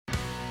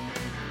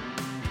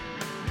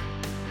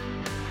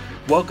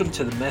Welcome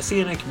to the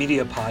Messianic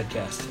Media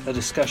Podcast, a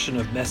discussion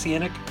of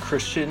Messianic,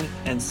 Christian,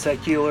 and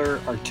secular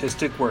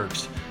artistic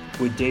works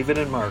with David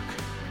and Mark.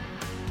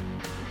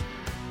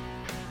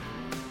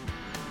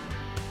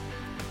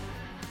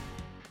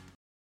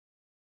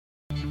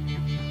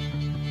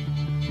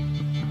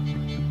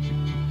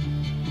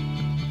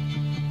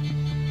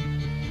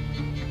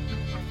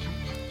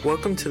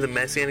 Welcome to the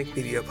Messianic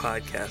Media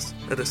Podcast,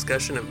 a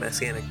discussion of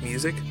Messianic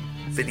music,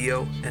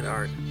 video, and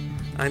art.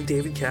 I'm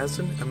David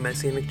Kasdan, a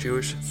Messianic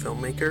Jewish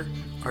filmmaker,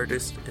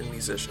 artist, and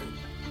musician.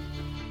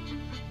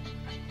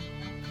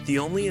 The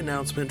only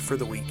announcement for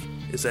the week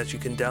is that you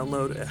can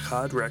download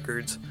Echad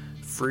Records'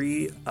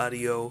 free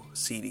audio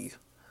CD.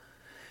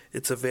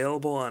 It's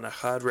available on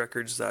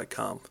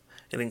echadrecords.com.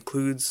 It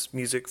includes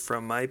music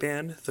from my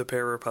band, The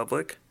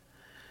Pararepublic,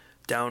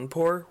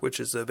 Downpour, which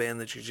is the band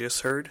that you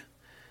just heard,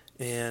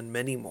 and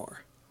many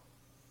more.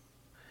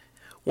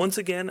 Once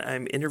again,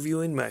 I'm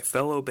interviewing my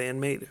fellow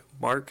bandmate,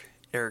 Mark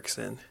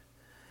Ericsson.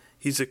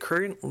 He's a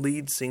current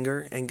lead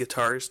singer and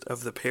guitarist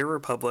of The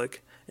Pararepublic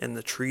and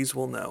The Trees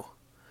Will Know.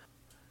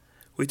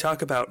 We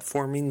talk about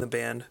forming the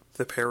band,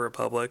 The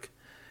Pararepublic,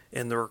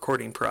 and the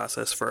recording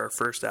process for our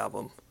first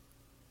album.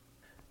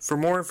 For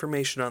more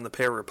information on The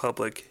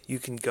Pararepublic, you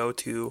can go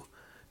to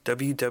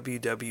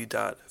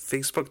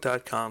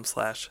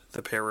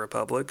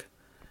www.facebook.com/thepararepublic,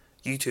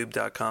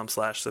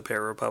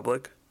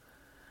 youtube.com/thepararepublic,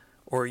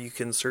 or you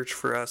can search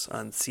for us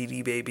on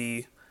CD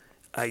Baby,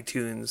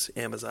 iTunes,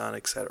 Amazon,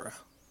 etc.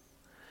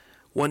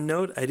 One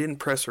note, I didn't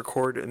press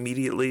record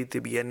immediately at the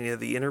beginning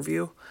of the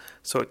interview,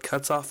 so it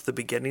cuts off the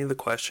beginning of the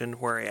question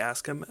where I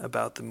ask him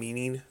about the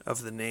meaning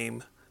of the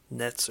name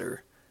Netzer.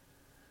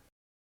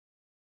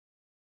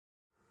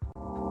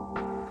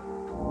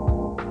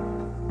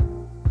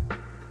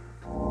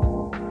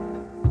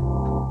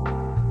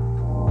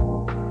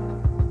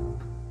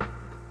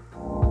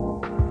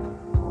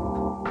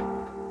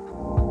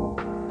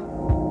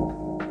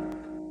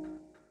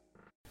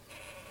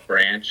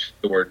 Branch,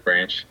 the word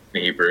branch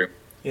in Hebrew.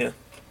 Yeah.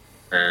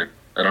 I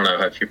don't know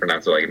if you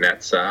pronounce it like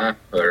Netzah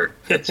or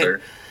Netzer.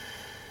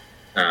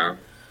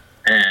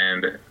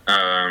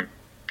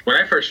 When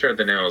I first heard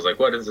the name, I was like,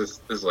 what is this?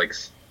 This is like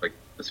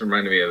this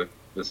reminded me of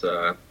this,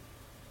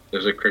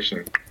 there's a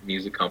Christian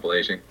music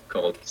compilation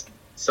called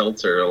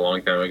Seltzer a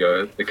long time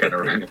ago. It kind of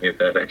reminded me of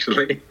that,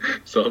 actually.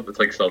 So it's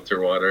like seltzer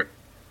water.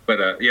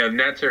 But yeah,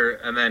 Netzer,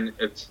 and then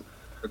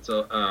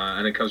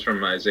and it comes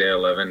from Isaiah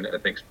 11, I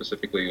think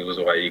specifically was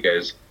why you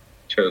guys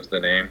chose the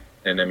name,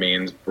 and it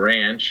means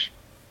branch,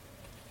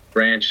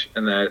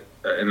 and that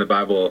in the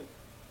Bible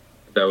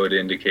that would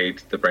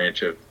indicate the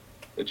branch of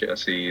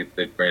Jesse,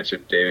 the branch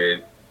of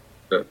David,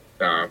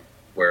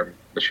 where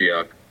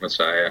Mashiach,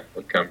 Messiah,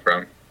 would come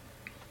from,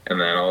 and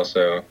then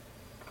also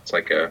it's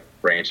like a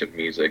branch of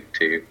music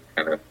too,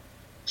 kind of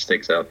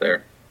sticks out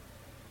there.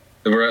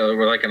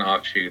 We're like an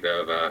offshoot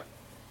of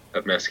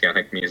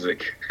Messianic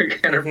music,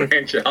 kind of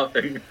branch off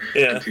into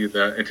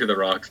the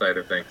rock side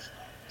of things.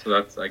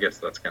 So I guess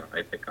that's kind of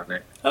my take on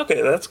it.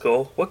 Okay, that's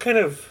cool. What kind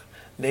of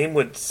name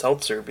would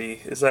Seltzer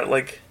be? Is that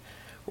like...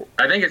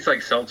 I think it's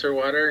like seltzer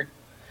water.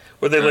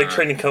 Were they like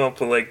trying to come up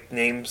with like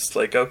names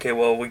like, okay,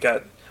 well was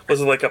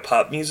it like a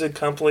pop music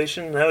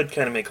compilation? That would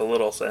kind of make a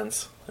little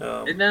sense.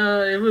 No,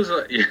 it was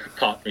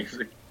pop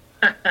music.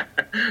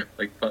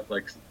 like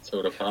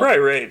soda pop.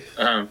 Right.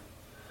 No,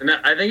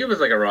 I think it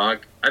was like a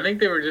rock. I think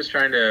they were just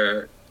trying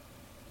to...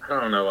 I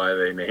don't know why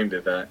they named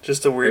it that.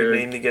 Just a weird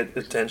name to get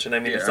attention. I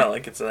mean, It's not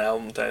like it's an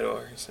album title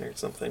or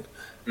something.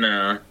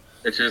 No,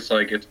 it's just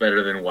like it's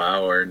better than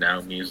WoW or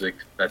Now Music,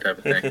 that type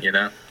of thing, you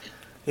know?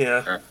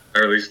 Yeah.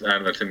 Or at least, I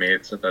don't know, to me,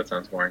 that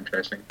sounds more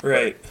interesting.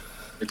 Right.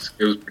 It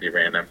was pretty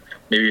random.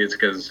 Maybe it's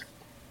because,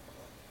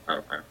 I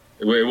don't know.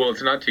 Well,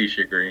 it's not too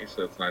sugary,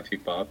 so it's not too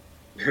pop.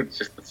 It's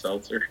just the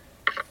seltzer.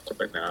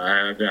 But no,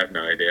 I have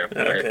no idea.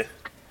 Okay.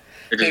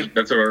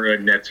 That's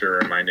what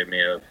Netzer reminded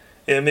me of.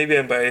 Yeah, maybe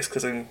I'm biased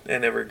because I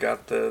never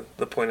got the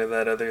point of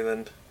that other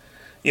than,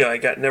 I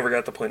never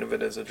got the point of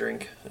it as a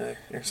drink or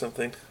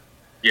something.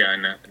 Yeah,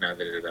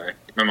 neither did I.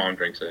 My mom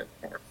drinks it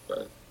more,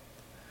 but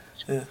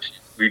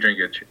we drink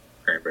it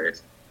cranberry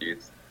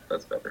juice.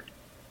 That's better.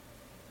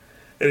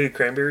 Any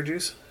cranberry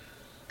juice?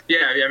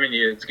 Yeah, I mean,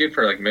 it's good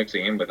for like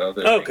mixing in with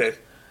other things,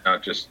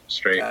 not just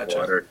straight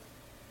water.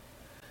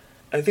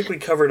 I think we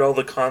covered all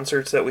the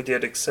concerts that we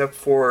did except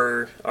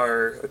for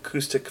our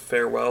acoustic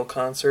farewell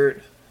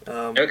concert.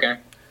 Okay.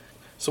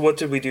 So what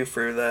did we do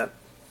for that?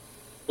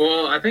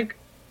 Well, I think,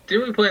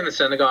 didn't we play in the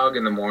synagogue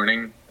in the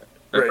morning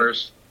at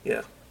first?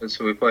 Yeah. And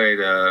so we played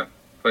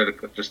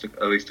just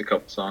at least a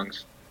couple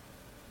songs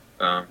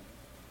at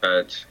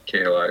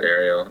Kehilat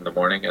Ariel in the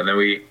morning. And then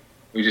we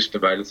just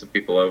invited some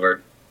people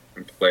over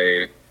and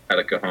played at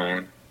a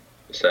cajon,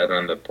 sat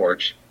on the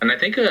porch. And I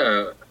think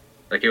it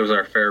was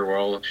our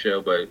farewell show,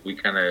 but we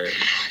kind of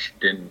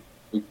didn't...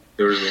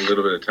 There was a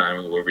little bit of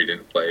time where we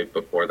didn't play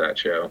before that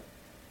show.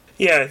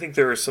 Yeah, I think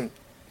there was some...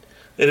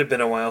 It had been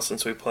a while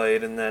since we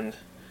played, and then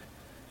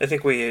I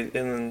think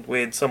we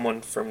had someone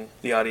from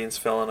the audience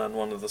fill in on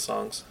one of the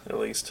songs, at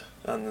least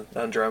on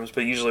drums.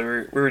 But usually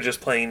we were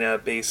just playing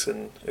bass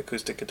and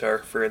acoustic guitar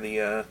for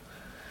the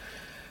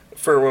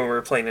for when we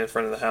were playing in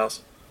front of the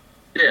house.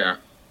 Yeah,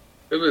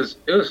 it was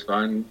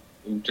fun.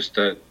 Just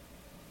a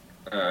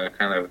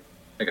kind of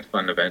like a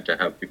fun event to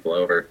have people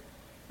over.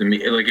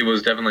 Like it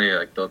was definitely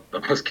like the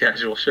most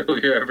casual show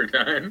we've ever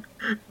done.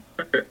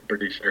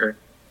 Pretty sure.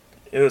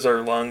 It was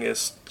our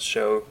longest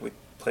show. We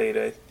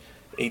played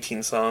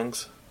 18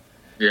 songs.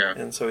 Yeah.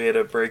 And so we had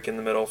a break in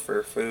the middle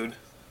for food.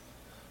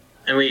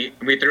 And we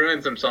threw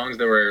in some songs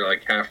that were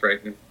like half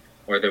written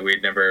or that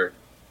we'd never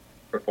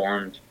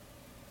performed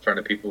in front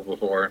of people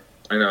before.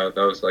 I know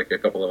that was like a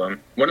couple of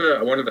them. One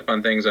of the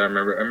fun things I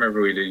remember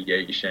we did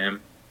Yay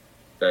Sham,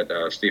 that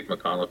Steve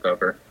McConnell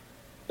cover.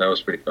 That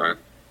was pretty fun.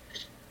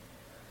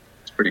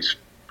 It's pretty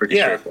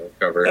straightforward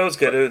cover. That was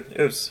good. It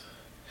was.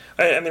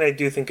 I mean, I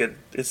do think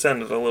it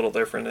sounded a little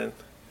different and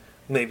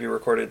maybe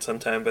recorded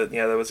sometime, but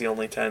yeah, that was the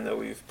only time that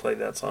we've played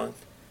that song.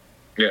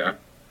 Yeah,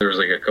 there was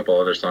like a couple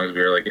other songs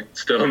we were like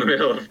still in the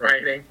middle of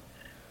writing,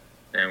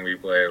 and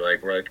we're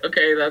like,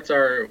 okay, that's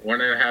our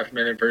 1.5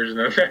 minute version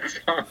of that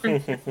song.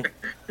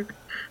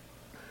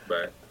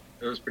 But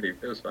it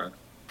was fun.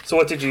 So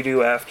what did you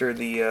do after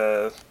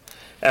the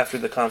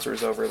concert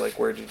was over? Like,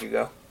 where did you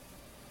go?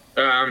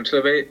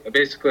 So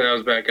basically, I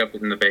was back up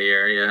in the Bay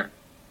Area,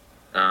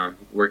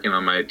 working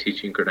on my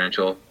teaching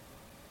credential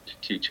to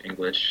teach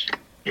English,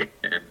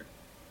 and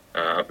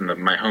up in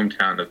my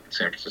hometown of the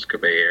San Francisco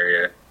Bay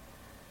Area,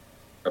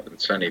 up in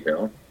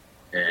Sunnyvale,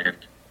 and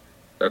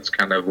that's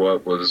kind of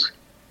what was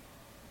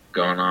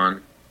going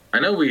on. I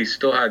know we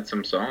still had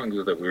some songs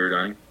that we were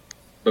doing,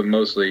 but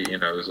mostly,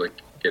 it was like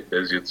get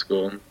busy at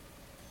school.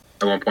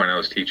 At one point, I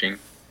was teaching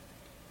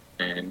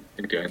and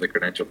doing the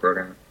credential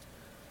program.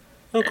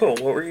 Oh, cool.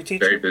 What were you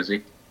teaching? Very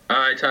busy.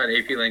 I taught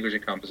AP Language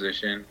and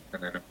Composition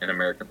and then in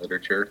American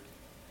Literature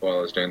while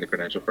I was doing the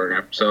credential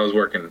program. So I was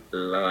working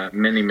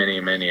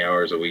many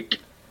hours a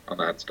week on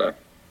that stuff.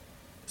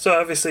 So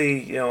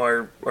obviously,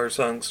 our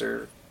songs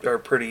are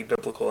pretty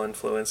biblical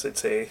influence, I'd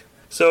say.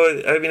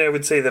 So, I mean, I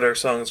would say that our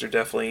songs are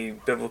definitely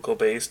biblical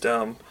based.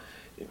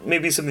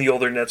 Maybe some of the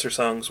older Netzer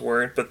songs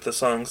weren't, but the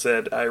songs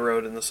that I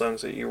wrote and the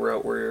songs that you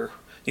wrote were,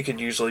 you could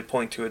usually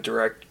point to a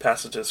direct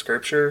passage of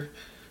scripture.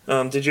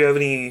 Did you have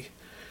any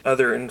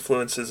other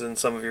influences in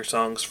some of your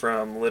songs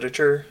from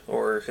literature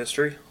or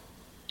history?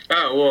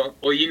 Oh,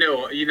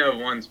 well,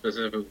 one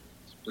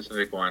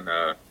specific one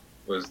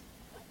was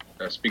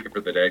Speaker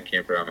for the Dead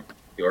came from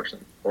the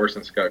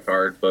Orson Scott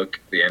Card book,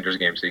 the Ender's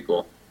Game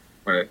sequel,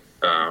 one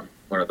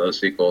of those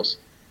sequels.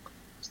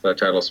 So that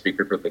title,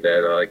 Speaker for the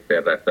Dead, I like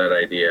that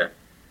idea.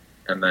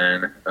 And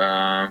then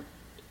I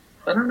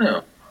don't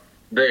know.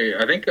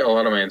 I think a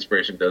lot of my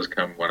inspiration does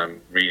come when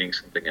I'm reading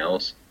something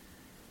else,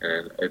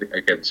 and I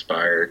get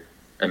inspired,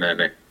 and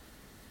then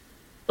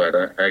but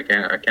I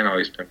can't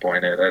always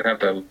pinpoint it. I'd have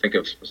to think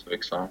of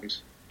specific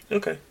songs.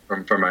 Okay.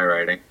 From my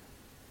writing,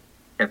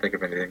 can't think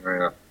of anything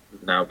right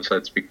now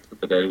besides "Speak for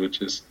the Dead,"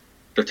 which is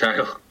the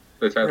title.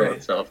 The title right.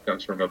 itself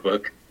comes from a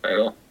book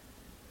title.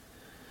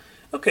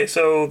 Okay,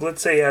 so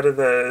let's say out of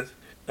the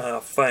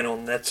final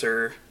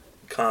Netzer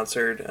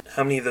concert,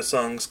 how many of the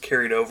songs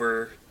carried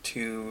over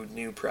to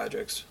new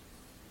projects?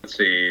 Let's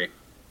see.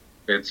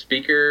 It's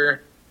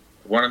Speaker.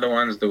 One of the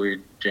ones that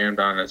we jammed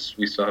on is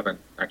we still haven't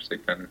actually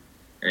done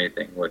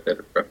anything with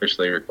it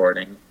officially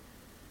recording.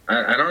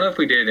 I don't know if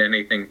we did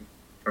anything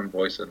from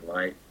Voice and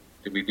Light.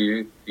 Did we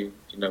do you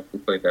know if we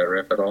played that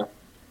riff at all?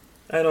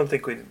 I don't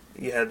think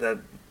you had that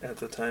at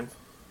the time.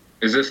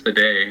 Is This the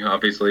Day?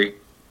 Obviously.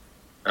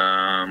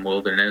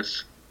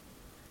 Wilderness.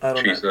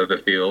 Trees of the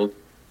Field.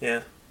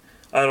 Yeah.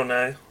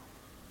 Adonai.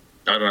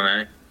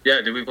 Adonai.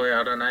 Yeah, did we play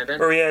Adonai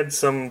then? Or we had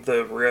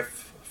the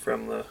riff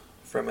from it.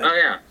 Oh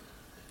yeah.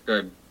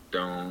 The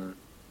dum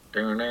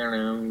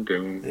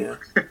dum. Yeah.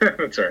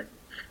 That's right.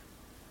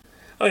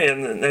 Oh yeah,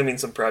 and then, I mean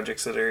some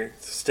projects that are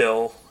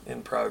still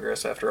in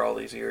progress after all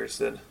these years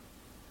that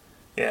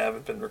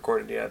haven't been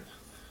recorded yet.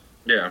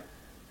 Yeah.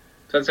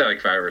 So I'd say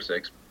like 5 or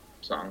 6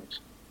 songs.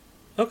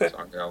 Okay.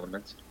 Song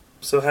elements.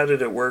 So how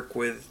did it work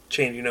with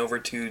changing over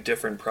to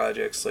different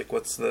projects? Like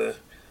what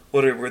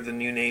were the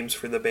new names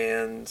for the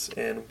bands,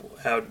 and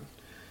how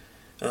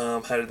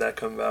did that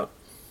come about?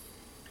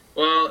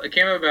 Well, it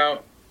came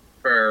about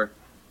for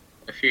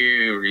a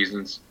few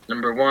reasons.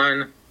 Number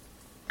one,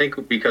 I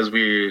think because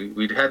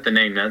we'd had the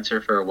name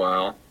Netzer for a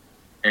while,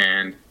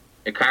 and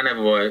it kind of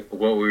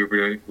what we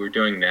were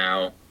doing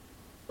now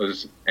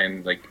was,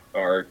 and like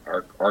our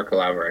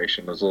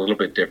collaboration was a little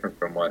bit different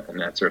from what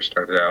Netzer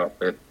started out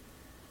with.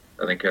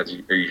 I think as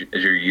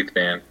your youth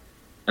band,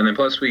 and then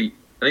plus we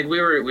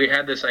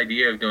had this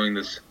idea of doing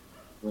this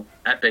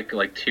epic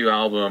like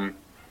 2-album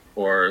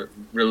or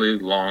really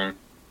long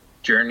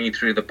journey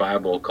through the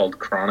Bible called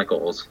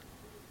Chronicles.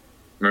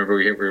 Remember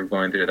we were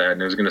going through that,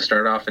 and it was going to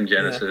start off in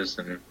Genesis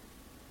and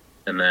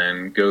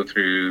then go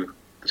through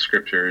the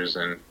scriptures,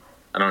 and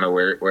I don't know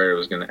where it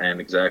was going to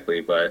end exactly,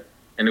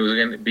 and it was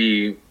going to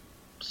be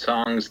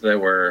songs that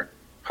were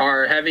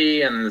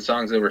heavy and the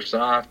songs that were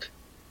soft,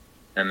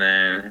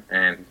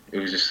 and it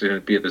was just going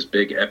to be this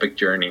big epic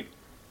journey.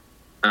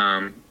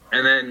 And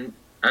then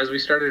as we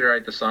started to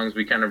write the songs,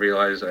 we kind of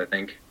realized, I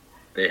think,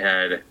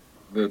 there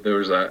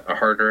was a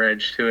harder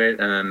edge to it,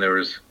 and then there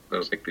was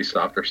like these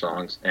softer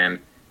songs, and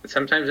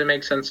sometimes it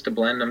makes sense to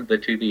blend the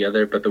two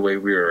together, but the way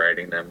we were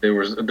writing them, there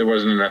wasn't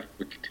enough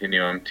of a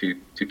continuum to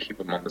keep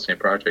them on the same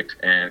project,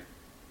 and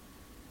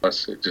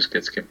plus it just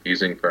gets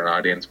confusing for an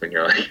audience when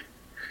you're like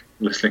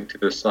listening to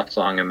this soft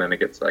song and then it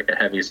gets like a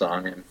heavy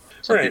song, and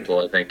some Right. people,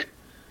 I think,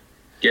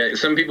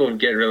 some people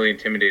get really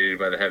intimidated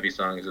by the heavy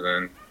songs, and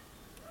then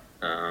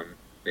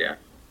yeah.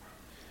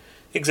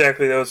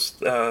 Exactly. That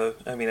was.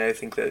 I mean, I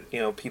think that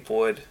people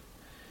would.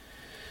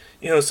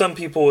 Some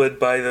people would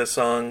buy the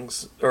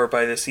songs or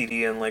buy the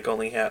CD and like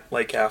only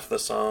like half the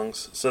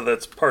songs. So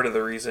that's part of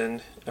the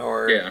reason.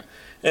 Yeah.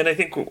 And I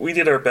think we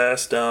did our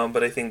best.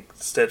 But I think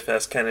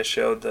Steadfast kind of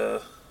showed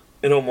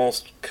it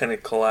almost kind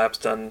of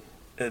collapsed on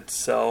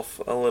itself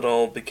a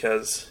little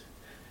because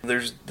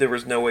there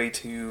was no way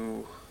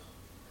to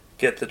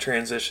get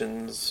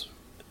transitions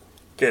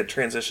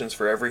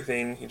for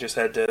everything. You just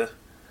had to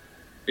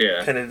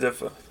kind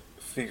of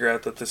figure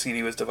out that the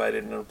CD was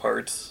divided into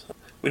parts.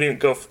 We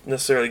didn't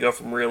necessarily go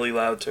from really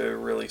loud to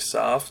really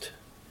soft.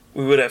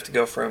 We would have to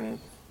go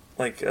from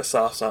like a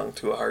soft song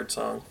to a hard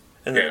song,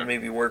 and then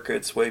maybe work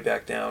its way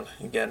back down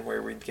again,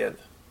 where we'd get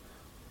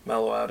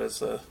mellow out as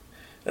the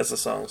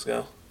songs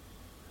go.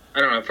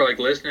 I don't know, for like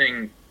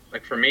listening,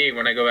 like for me,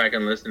 when I go back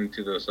and listen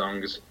to those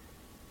songs,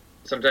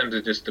 sometimes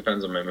it just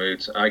depends on my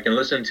moods. I can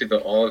listen to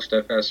all of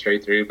Steadfast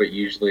straight through, but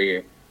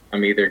usually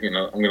I'm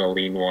gonna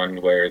lean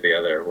one way or the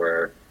other.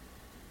 Where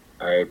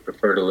I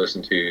prefer to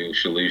listen to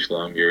Shalom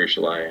Shalom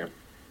Yerushalayim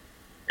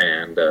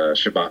and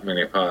Shabbat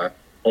Menucha,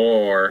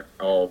 or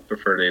I'll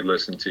prefer to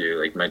listen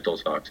to like Mental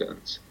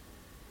Toxins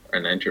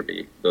and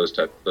Entropy, those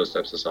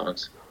types of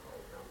songs.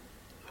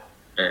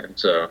 And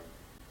so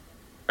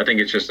I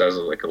think it's just as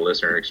like a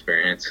listener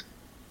experience.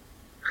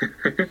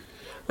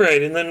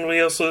 Right, and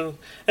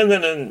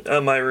then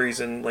in my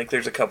reason, like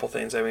there's a couple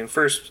things. I mean,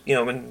 first,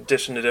 in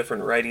addition to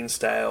different writing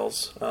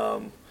styles, I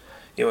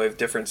have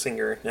different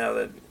singer now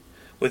that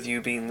with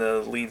you being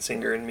the lead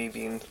singer and me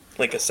being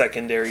like a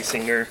secondary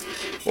singer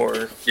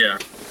or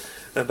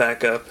a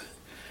backup.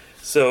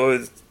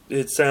 So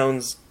it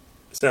sounds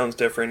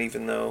different,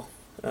 even though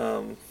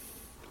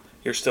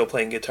you're still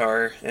playing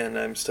guitar and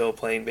I'm still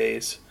playing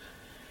bass.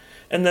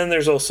 And then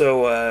there's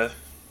also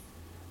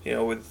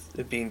with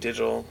it being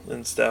digital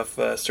and stuff,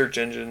 search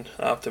engine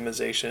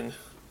optimization.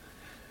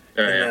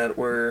 That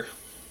we're,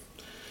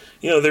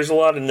 there's a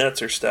lot of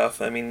Netzer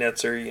stuff. I mean,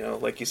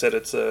 Netzer, like you said,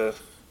 it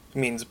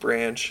means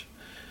branch.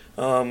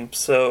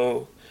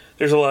 So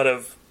there's a lot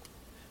of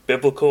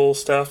biblical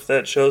stuff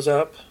that shows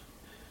up,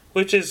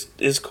 which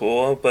is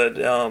cool, but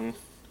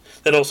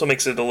that also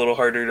makes it a little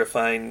harder to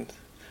find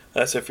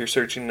us if you're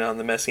searching on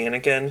the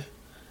Messianic end.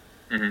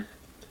 Mm-hmm.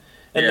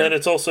 And then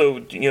it's also,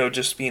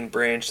 just being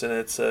branched, and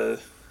it's a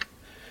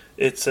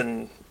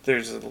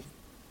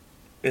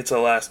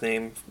last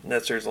name.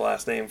 Netzer's a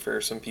last name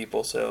for some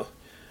people, so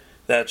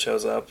that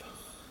shows up.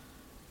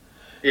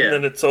 Yeah. And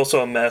then it's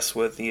also a mess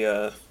with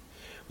the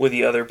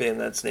other band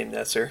that's named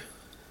Netzer.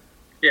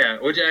 Yeah,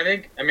 which I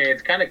mean,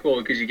 it's kind of cool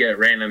because you get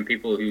random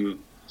people who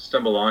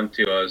stumble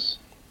onto us.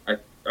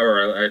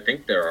 I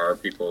think there are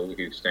people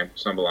who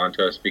stumble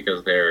onto us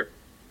because they're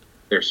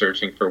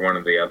searching for one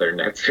of the other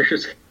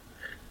Netzers,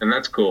 and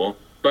that's cool.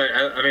 But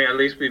I mean, at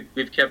least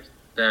we've kept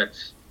that.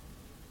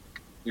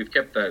 We've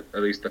kept that,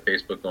 at least the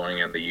Facebook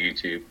going and the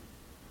YouTube.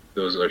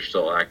 Those are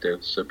still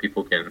active, so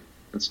people can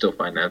still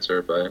find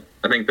Netzer. But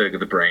I think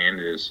the brand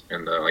is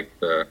and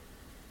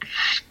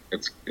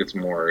it's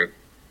more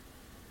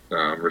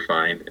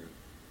refined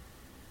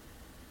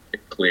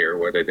and clear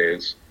what it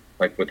is,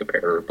 like with the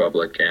Para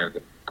Republic and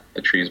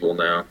the Trees Will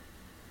Know.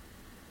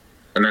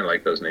 And I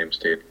like those names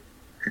too.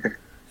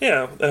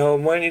 Yeah,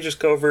 why don't you just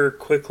go over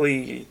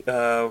quickly?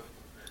 We'll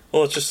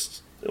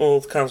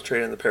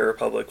concentrate on the Para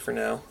Republic for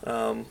now.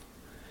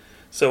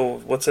 So,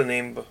 what's the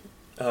name?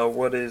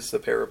 What is the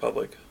Para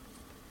Republic?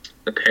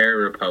 The Para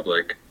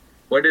Republic.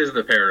 What is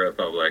the Para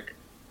Republic?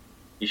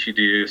 You should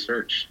do a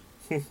search,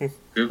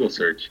 Google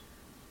search,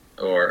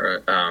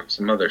 or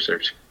some other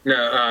search. No,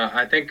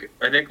 I think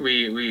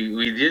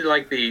we did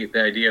like the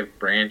idea of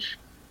branch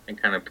and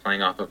kind of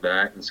playing off of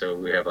that, and so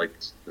we have like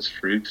this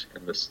fruit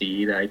and the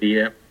seed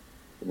idea.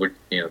 Which,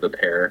 the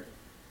pear,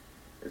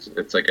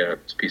 it's like a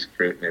piece of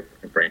fruit and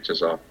it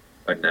branches off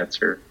a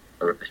Netzer,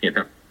 or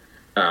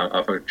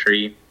off of a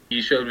tree.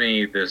 You showed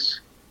me the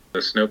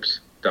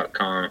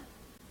Snopes.com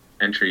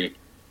entry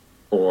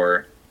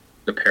for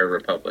the Para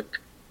Republic.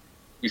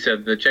 You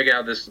said check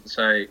out this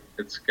site.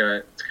 It's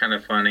kind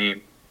of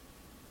funny,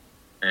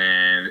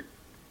 but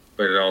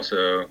it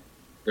also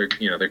there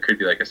could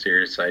be like a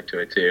serious side to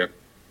it too,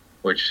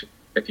 which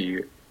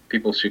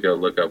people should go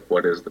look up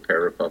what is the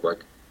Para Republic,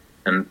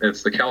 and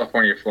it's the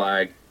California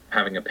flag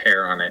having a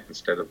pear on it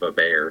instead of a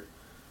bear.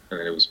 And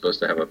then it was supposed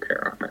to have a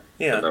pear on it.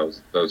 Yeah. And that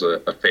was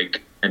a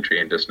fake entry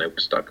into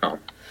Snopes.com.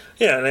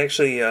 Yeah, and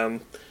actually,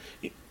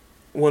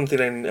 one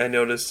thing I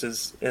noticed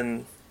is,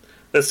 and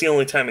that's the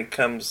only time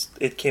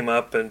it came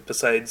up, and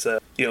besides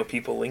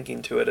people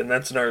linking to it, and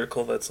that's an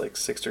article that's like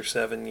 6 or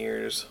 7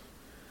 years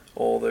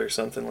old or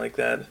something like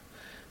that,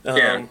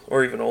 Yeah.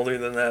 or even older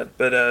than that.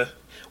 But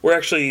we're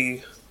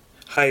actually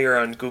higher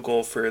on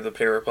Google for the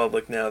Pay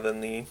Republic now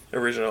than the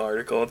original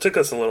article. It took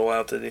us a little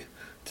while to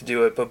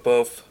do it, but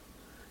both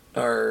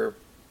our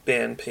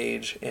band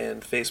page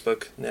and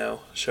Facebook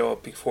now show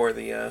up before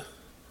the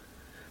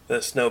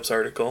Snopes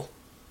article.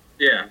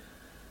 Yeah.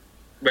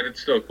 But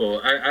it's still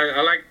cool.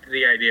 I like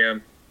the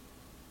idea.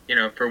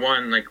 For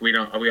one, like we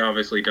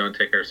obviously don't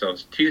take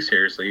ourselves too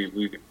seriously.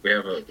 We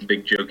have a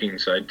big joking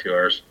side to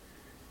ours.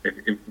 If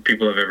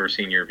people have ever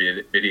seen your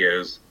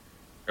videos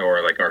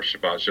or like our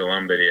Shabbat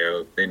Shalom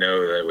video, they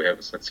know that we have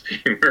a sense of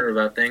humor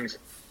about things.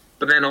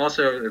 But then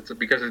also, it's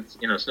because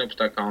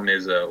Snopes.com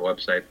is a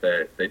website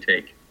that they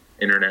take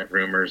internet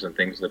rumors and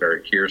things that are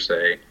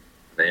hearsay,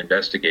 they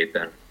investigate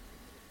them,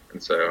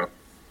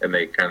 and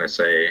they kind of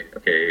say,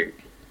 okay,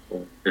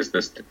 well, is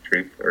this the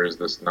truth or is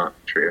this not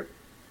true?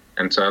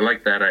 And so I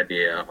like that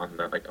idea on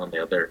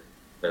the other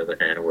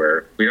hand,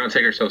 where we don't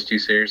take ourselves too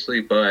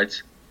seriously,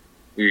 but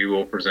we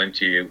will present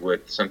you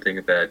with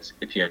something that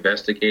if you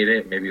investigate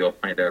it, maybe you'll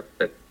find out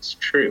that it's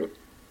true.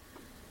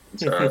 And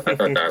so I thought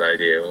that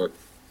idea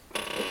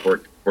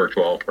worked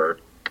well for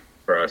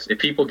us. If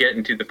people get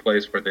into the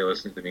place where they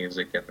listen to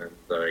music and then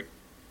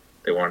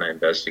they want to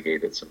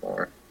investigate it some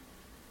more,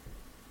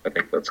 I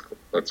think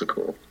that's a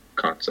cool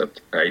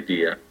concept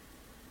idea.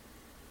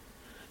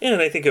 Yeah,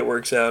 and I think it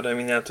works out. I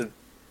mean, not to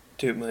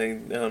toot my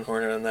own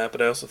horn on that,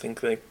 but I also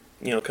think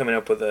coming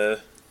up with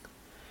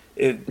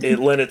it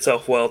lent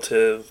itself well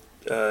to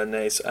a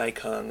nice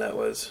icon that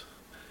was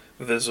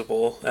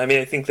visible. I mean,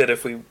 I think that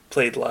if we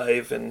played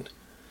live and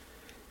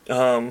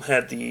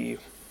had the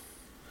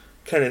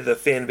kind of the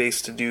fan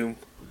base to do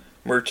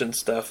merchant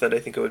stuff, that I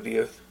think it would be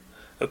a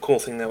cool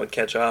thing that would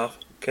catch on.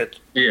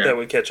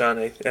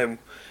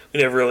 We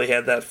never really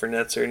had that for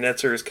Netzer.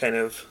 Netzer is kind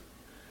of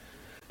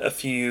a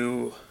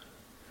few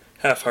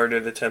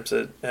half-hearted attempts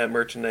at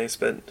merchandise,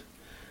 I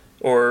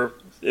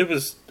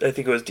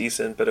think it was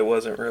decent, but it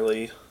wasn't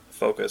really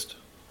focused.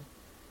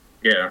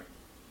 Yeah,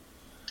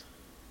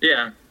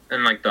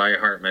 and like the I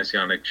Heart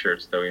Messianic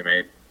shirts that we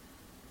made.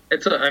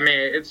 It's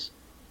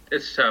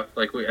tough.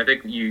 Like I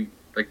think you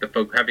like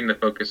having the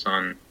focus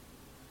on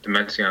the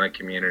Messianic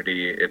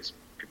community.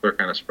 People are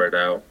kind of spread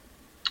out,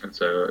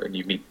 and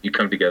you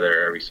come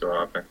together every so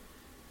often.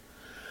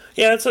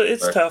 Yeah,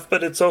 it's tough,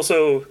 but it's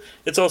also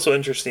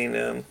interesting.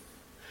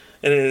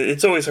 And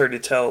it's always hard to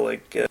tell.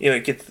 Like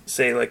you could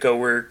say like, oh,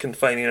 we're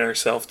confining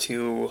ourselves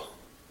to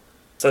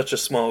such a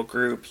small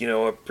group.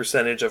 A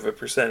percentage of a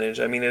percentage.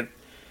 I mean,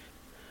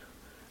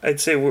 I'd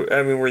say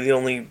we're the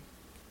only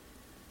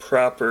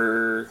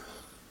proper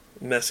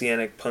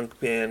Messianic punk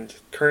band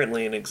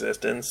currently in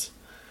existence.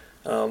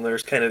 There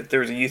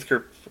was a youth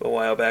group a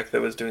while back that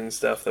was doing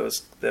stuff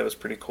that was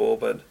pretty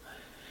cool,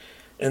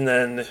 and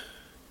then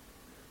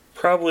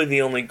probably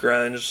the only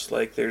grunge.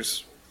 Like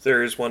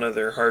there is one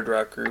other hard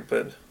rock group,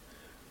 but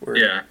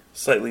we're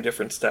slightly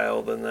different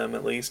style than them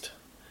at least.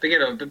 They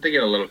get a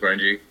little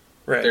grungy.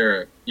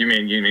 Right. You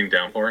mean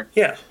Downpour?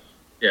 Yeah.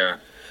 Yeah.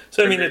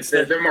 So I mean,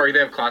 they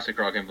have classic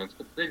rock influence,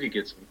 but they do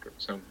get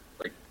some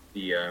like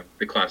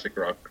the classic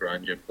rock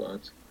grunge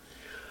influence.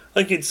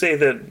 Like you'd say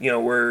that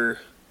we're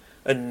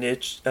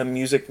a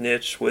music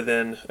niche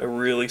within a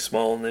really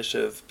small niche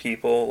of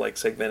people, like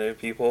segmented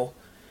people.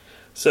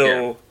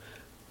 So,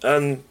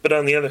 but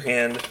on the other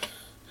hand,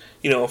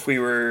 if we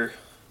were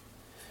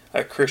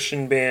a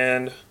Christian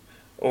band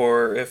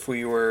or if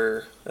we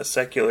were a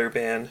secular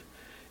band,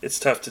 it's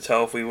tough to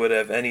tell if we would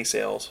have any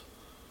sales.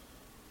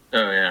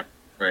 Oh yeah,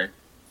 right.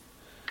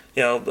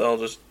 Yeah, I'll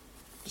just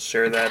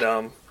share that.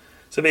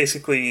 So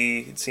basically,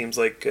 it seems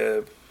like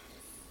our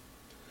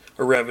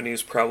revenue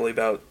is probably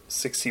about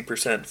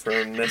 60%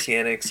 from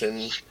Messianics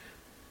and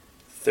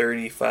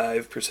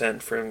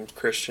 35% from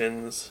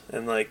Christians,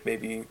 and like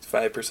maybe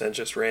 5%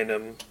 just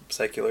random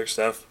secular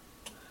stuff.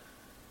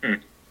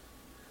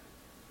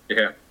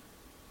 Yeah,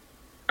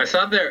 I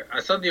saw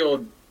the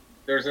old.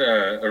 There's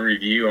a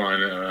review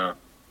on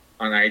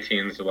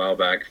iTunes a while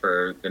back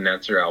for the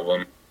Netzer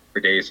album for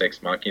Deus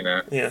Ex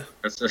Machina. Yeah,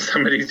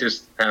 somebody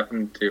just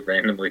happened to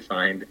randomly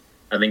find.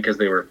 I think because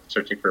they were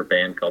searching for a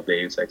band called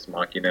Deus Ex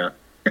Machina.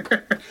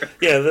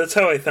 Yeah, that's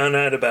how I found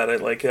out about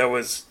it. Like that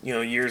was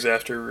years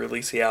after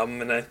release the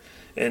album,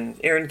 and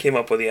Aaron came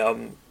up with the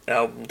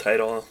album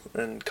title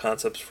and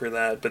concepts for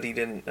that, but he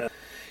didn't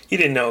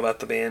know about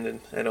the band, and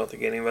I don't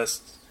think any of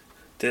us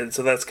did.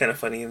 So that's kind of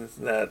funny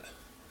that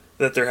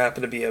there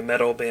happened to be a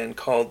metal band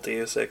called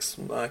Deus Ex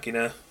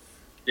Machina.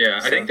 Yeah,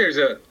 so. I think there's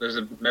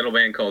a metal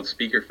band called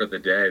Speaker for the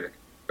Dead.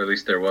 Or at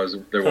least there was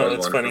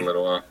one funny. For a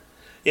little while.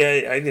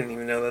 Yeah, I didn't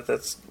even know that.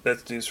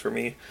 That's news for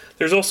me.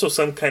 There's also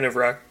some kind of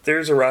rock.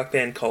 There's a rock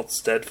band called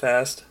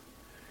Steadfast,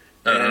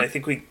 and I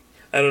think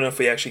I don't know if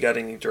we actually got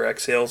any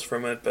direct sales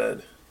from it,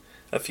 but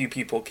a few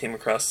people came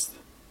across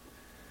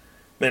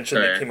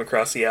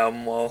the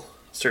album while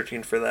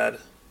searching for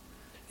that.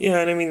 Yeah,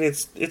 and I mean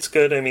it's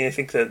good. I mean, I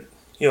think that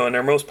in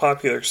our most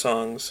popular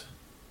songs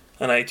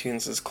on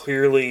iTunes is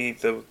clearly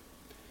the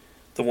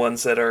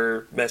ones that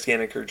are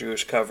Messianic or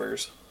Jewish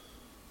covers.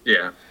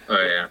 Yeah.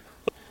 Oh yeah.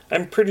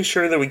 I'm pretty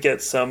sure that we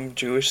get some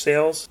Jewish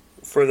sales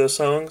for those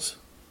songs,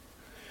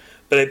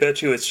 but I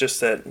bet you it's just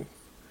that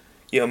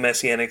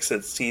Messianics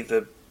that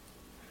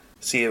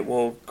see it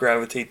will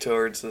gravitate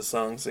towards the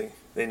songs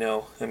they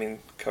know. I mean,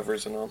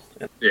 covers and all.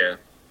 Yeah.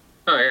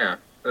 Oh yeah.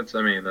 That's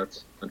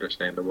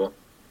understandable.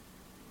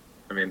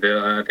 I mean,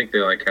 I think they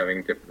like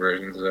having different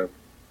versions of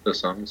the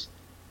songs.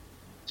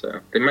 So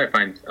they might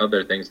find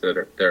other things that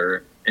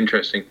are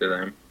interesting to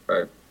them,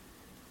 but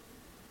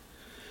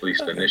at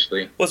least Okay.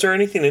 initially. Was there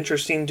anything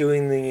interesting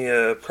doing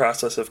the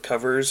process of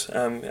covers?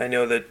 I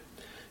know that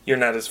you're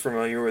not as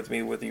familiar with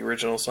me with the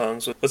original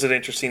songs. Was it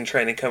interesting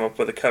trying to come up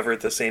with a cover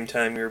at the same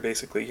time you were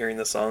basically hearing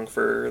the song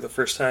for the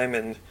first time?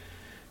 And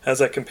how's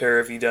that compare?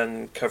 Have you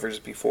done covers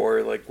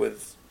before, like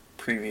with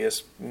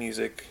previous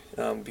music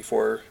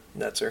before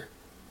Netzer?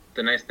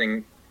 The nice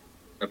thing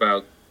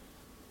about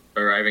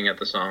arriving at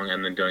the song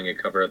and then doing a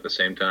cover at the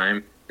same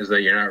time is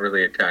that you're not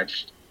really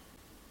attached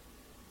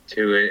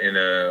to it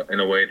in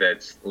a way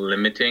that's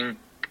limiting.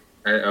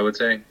 I would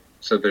say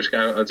so.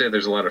 I'd say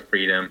there's a lot of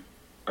freedom.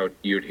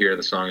 You would hear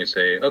the song and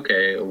say,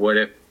 okay, what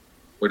if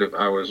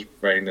I was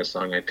writing this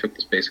song? I took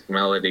this basic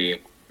melody,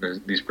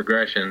 these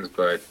progressions,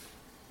 but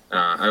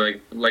I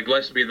like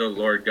 "Blessed Be the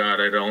Lord God."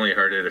 I'd only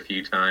heard it a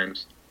few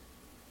times.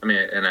 I mean,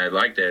 and I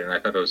liked it, and I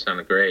thought it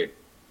sounded great.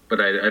 But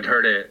I'd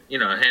heard it,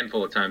 a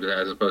handful of times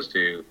as opposed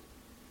to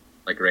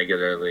like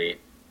regularly,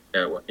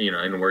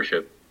 in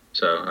worship.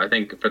 So I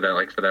think for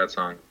that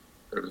song,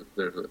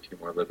 there's a few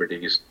more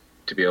liberties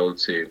to be able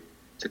to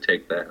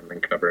take that and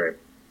then cover it.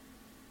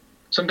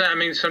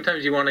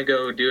 Sometimes you want to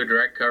go do a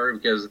direct cover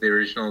because the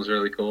original is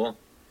really cool,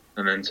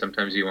 and then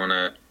sometimes you want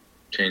to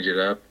change it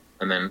up,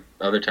 and then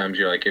other times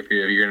you're like, if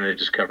you're gonna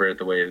just cover it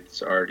the way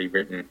it's already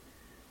written,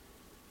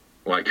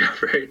 why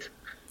cover it?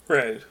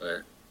 Right.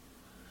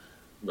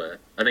 But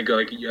I think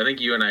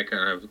you and I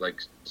kind of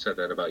like said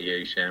that about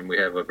Yeh Shem. We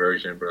have a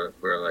version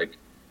where like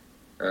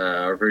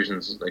our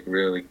version's like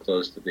really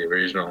close to the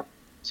original.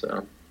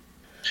 So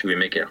should we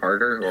make it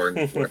harder or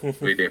what do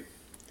we do?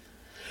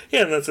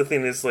 Yeah, and that's the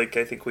thing is like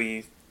I think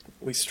we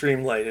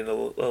streamlined it a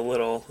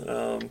little.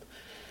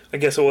 I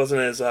guess it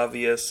wasn't as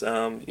obvious,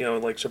 like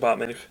Shabbat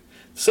Minich.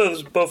 So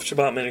there's both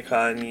Shabbat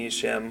Mincha and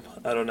Yishem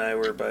Adonai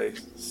were by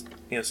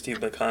Steve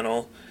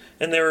McConnell,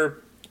 and they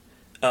were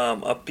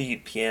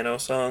upbeat piano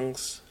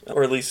songs,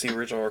 or at least the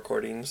original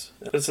recordings.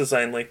 It's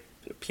designed like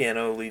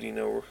piano leading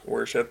to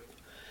worship,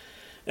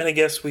 and I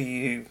guess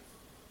we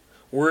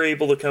were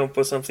able to come up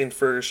with something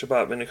for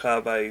Shabbat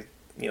Mincha by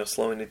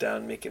slowing it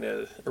down, making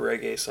it a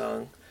reggae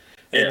song.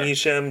 And Yeah.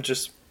 Yishem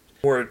just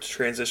more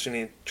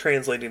translating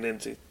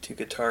into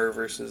guitar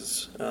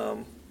versus,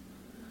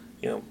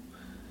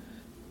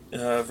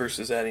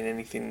 versus adding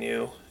anything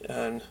new.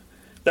 And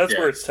that's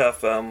where it's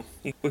tough.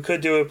 We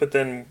could do it, but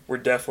then we're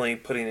definitely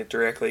putting it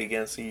directly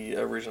against the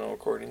original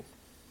recording.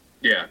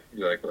 Yeah,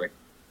 exactly.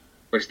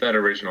 Which that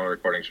original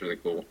recording's really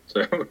cool.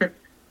 So,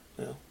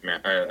 Yeah.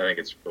 man, I think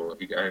it's cool.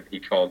 He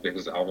called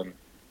his album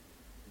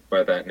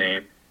by that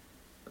name,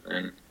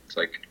 and it's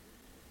like,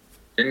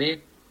 didn't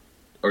he?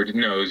 Or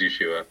no, it was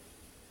Yeshua.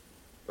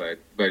 But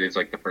it's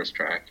like the first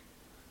track.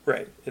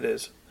 Right, it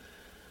is.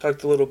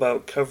 Talked a little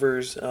about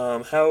covers.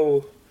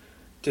 How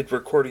did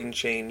recording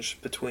change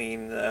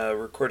between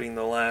recording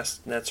the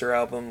last Netzer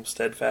album,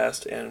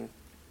 Steadfast, and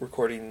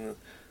recording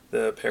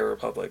the Pair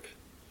Republic?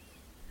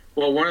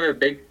 Well, one of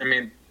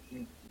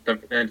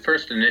the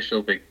first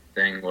initial big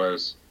thing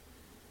was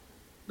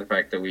the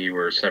fact that we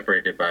were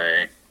separated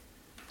by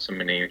so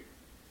many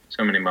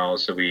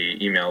miles, so we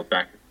emailed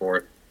back and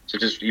forth. So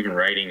just even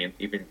writing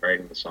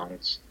the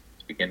songs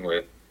to begin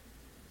with,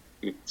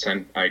 we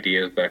send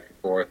ideas back and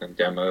forth and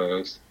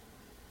demos.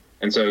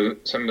 And so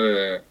some of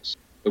the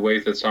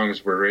ways that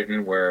songs were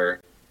written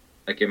were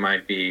like it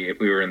might be if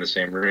we were in the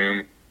same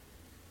room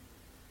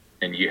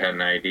and you had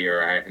an idea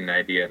or I had an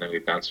idea and then we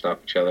bounced off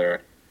each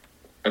other.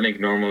 I think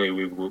normally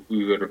we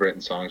would have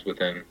written songs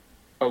within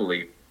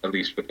probably at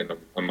least within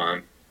a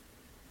month,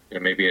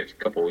 maybe a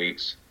couple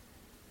weeks,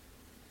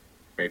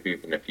 maybe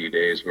even a few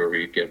days where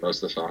we'd get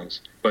most of the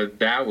songs. But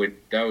that would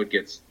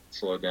get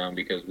slowed down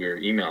because we were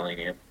emailing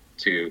it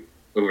to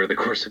over the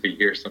course of a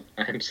year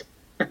sometimes.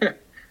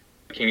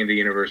 King of the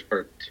Universe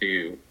Part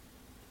 2,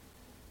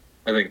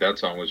 I think that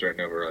song was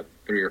written over like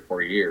 3 or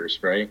 4 years,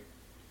 right?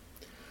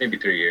 Maybe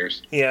 3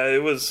 years. Yeah,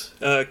 it was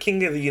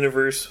King of the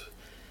Universe.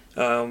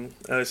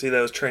 Obviously,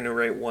 that was trying to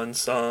write one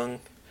song.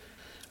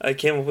 I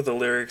came up with the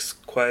lyrics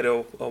quite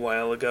a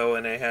while ago,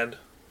 and I had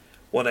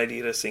one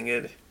idea to sing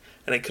it,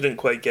 and I couldn't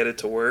quite get it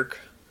to work.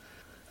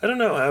 I don't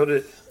know how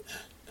did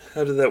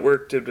that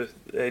work?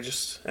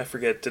 I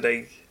forget?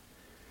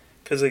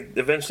 Because I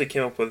eventually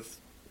came up with,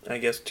 I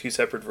guess, 2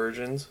 separate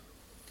versions.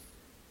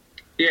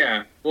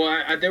 Yeah,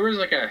 well, there was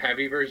like a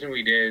heavy version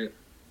we did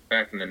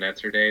back in the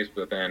Netzer days,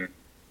 but then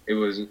it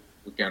was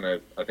I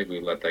think we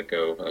let that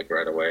go like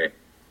right away.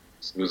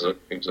 it was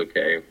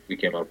okay. We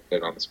came up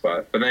with it on the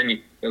spot. But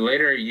then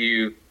later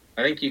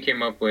I think you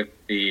came up with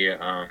the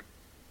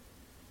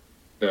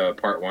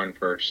part one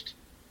first,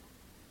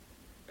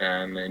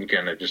 and then you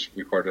kind of just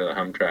recorded a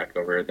hum track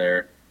over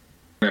there.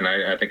 Then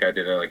I think I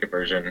did like a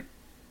version. I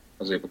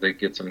was able to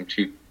get some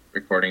cheap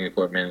recording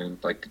equipment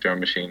and like the drum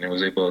machine. And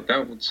was able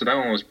so that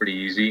one was pretty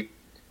easy.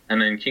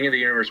 And then King of the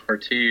Universe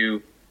Part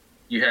 2,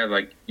 you had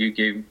like you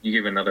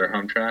gave another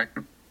hum track,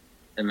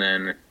 and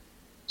then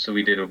so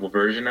we did a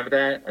version of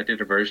that. I did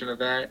a version of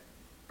that,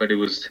 but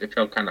it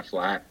felt kind of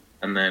flat.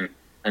 And then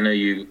I know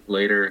you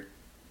later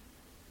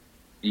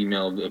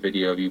emailed a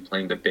video of you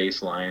playing the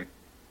bass line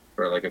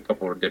for like a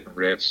couple of different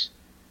riffs,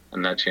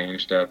 and that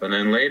changed up. And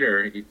then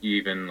later you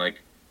even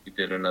like you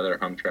did another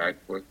hum track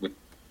with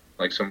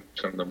like some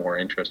of the more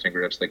interesting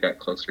riffs that got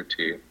closer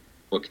to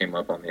what came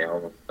up on the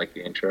album, like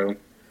the intro.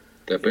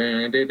 For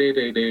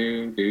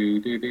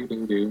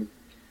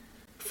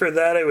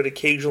that, I would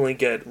occasionally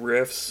get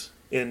riffs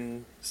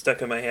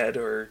stuck in my head,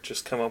 or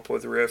just come up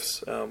with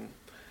riffs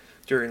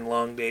during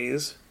long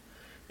days,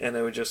 and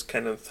I would just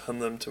kind of hum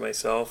them to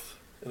myself,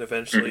 and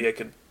eventually I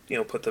could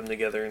put them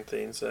together and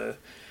things. That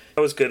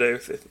was good. I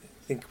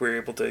think we were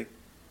able to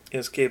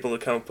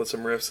come up with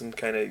some riffs and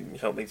kind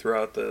of help me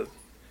throw out the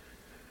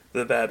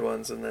bad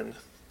ones, and then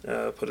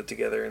put it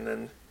together, and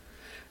then.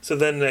 So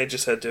then I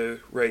just had to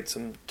write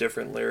some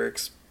different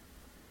lyrics.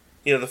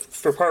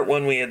 For part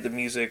one we had the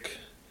music,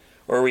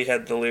 or we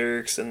had the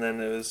lyrics, and then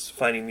it was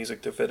finding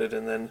music to fit it,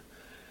 and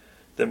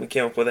then we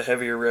came up with a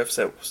heavier riffs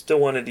that still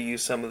wanted to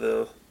use some of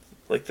the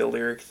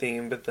lyric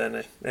theme, but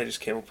then I just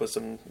came up with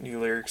some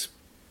new lyrics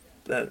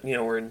that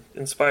were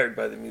inspired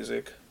by the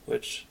music,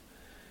 which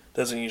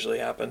doesn't usually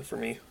happen for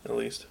me, at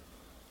least.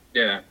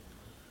 Yeah.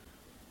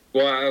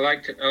 Well, I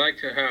liked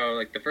how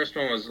like the first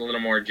one was a little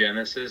more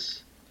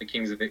Genesis. The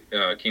King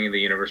of the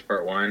Universe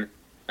Part 1,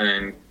 and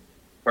then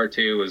Part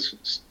 2 was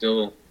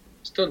still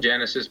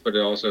Genesis, but it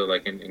also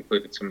like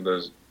included some of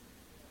those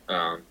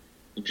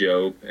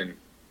Job and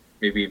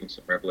maybe even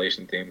some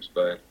Revelation themes,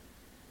 but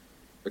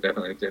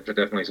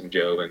definitely some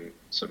Job and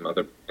some of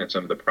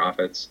the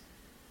prophets.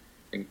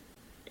 And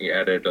he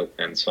added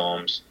and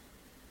Psalms,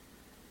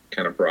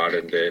 kind of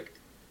broadened it.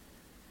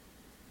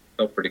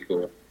 Felt pretty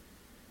cool.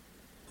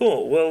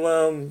 Cool. Well,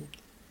 and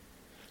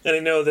I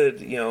know that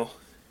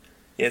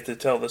you have to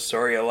tell the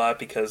story a lot,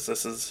 because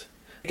this is...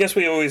 I guess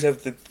we always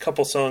have the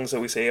couple songs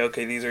that we say,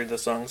 okay, these are the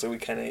songs that we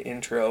kind of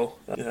intro,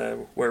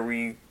 where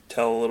we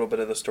tell a little bit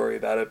of the story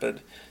about it. But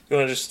you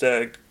want to just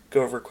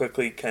go over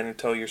quickly, kind of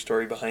tell your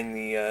story behind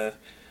the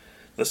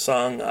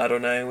song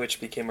Adonai, which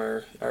became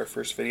our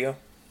first video?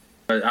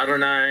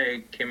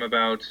 Adonai came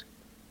about...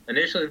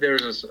 Initially, there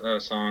was a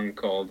song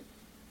called...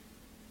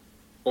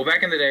 Well,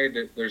 back in the day,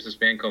 there's this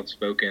band called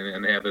Spoken,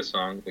 and they have this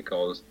song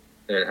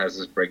that has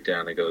this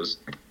breakdown that goes...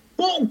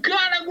 Oh,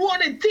 God, I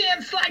want to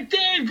dance like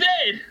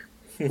David!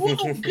 Oh,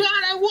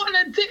 God, I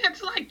want to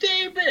dance like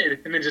David!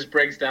 And it just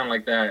breaks down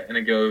like that, and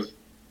it goes...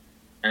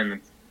 And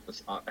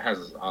it has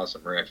this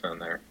awesome riff on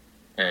there.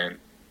 And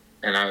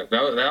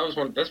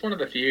that's one of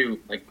the few,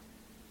 like,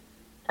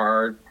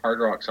 hard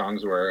rock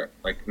songs where,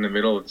 like, in the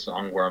middle of the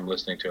song where I'm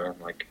listening to it,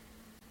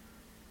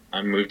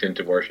 I'm moved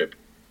into worship.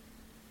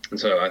 And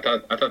so I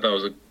thought that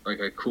was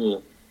a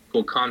cool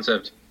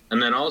concept.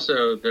 And then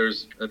also,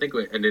 I think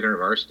at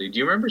InterVarsity. Do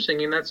you remember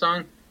singing that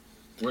song?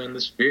 When the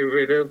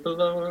Spirit of the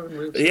Lord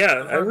moves.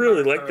 Yeah, I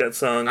really like that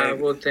song. I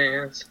will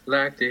dance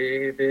like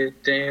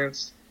David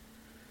danced.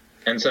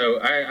 And so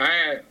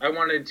I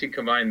wanted to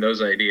combine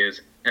those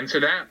ideas. And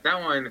so that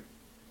one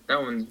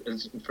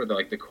is for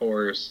the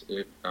chorus.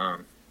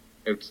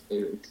 It's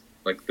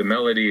like the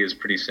melody is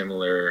pretty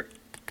similar,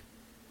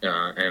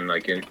 and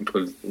like it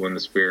includes when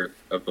the Spirit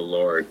of the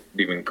Lord.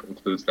 It even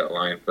includes that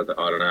line for the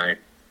Adonai.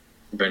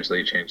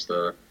 Eventually changed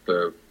the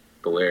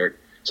lyric.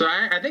 So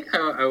I think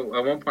at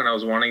one point I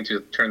was wanting to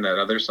turn that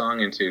other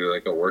song into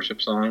like a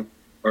worship song,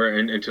 or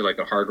into like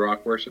a hard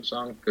rock worship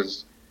song,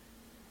 because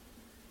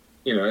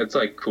it's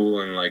like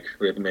cool and like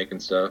rhythmic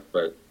and stuff,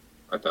 but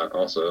I thought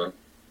also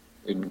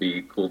it'd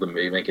be cool to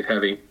maybe make it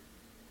heavy.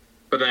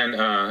 But then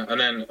and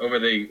then over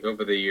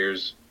the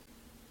years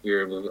we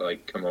were able to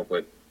like come up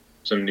with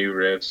some new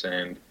riffs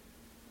and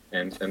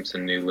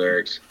some new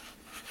lyrics.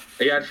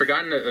 Yeah, I'd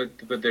forgotten,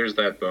 but there's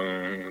that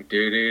boom,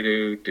 do do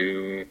do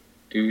do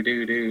do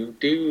do do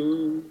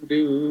do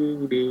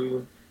do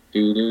do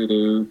do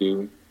do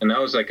do, and that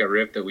was like a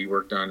riff that we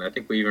worked on. I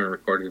think we even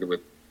recorded it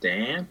with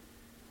Dan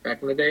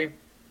back in the day.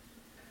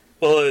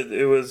 Well,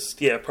 it was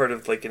part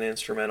of like an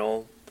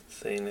instrumental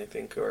thing, I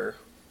think, or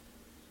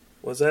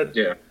was that?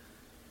 Yeah.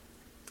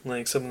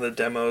 Like some of the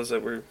demos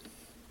that were.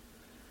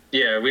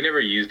 Yeah, we never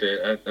used it.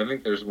 I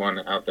think there's one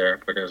out there,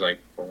 but it was like.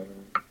 Boom,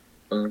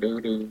 do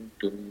do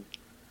do.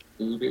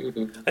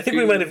 I think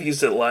we might have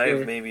used it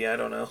live, maybe. I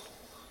don't know.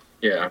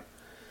 Yeah.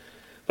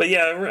 But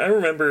yeah, I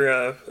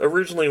remember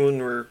originally when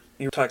you were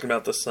talking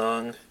about the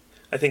song,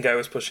 I think I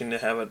was pushing to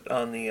have it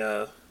on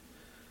the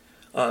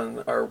on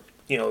our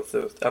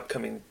the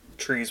upcoming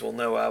Trees Will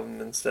Know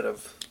album instead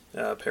of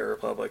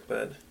Parapublic.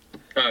 But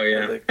Oh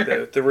yeah.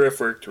 The riff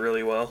worked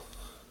really well.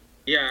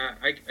 Yeah,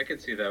 I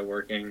could see that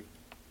working.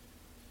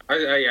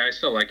 Yeah, I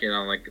still like it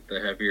on like the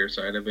heavier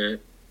side of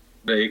it,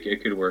 but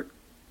it could work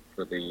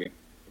for the it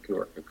could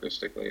work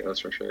acoustically. That's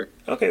for sure.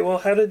 Okay, well,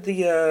 how did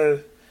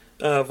the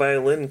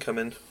violin come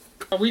in?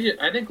 Well,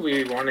 I think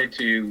we wanted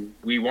to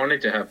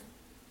have,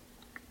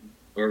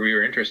 or we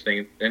were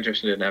interested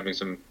in having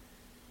some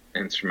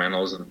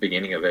instrumentals at the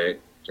beginning of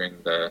it during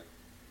the.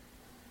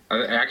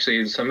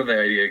 Actually, some of that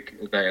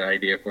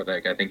idea for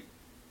that, I think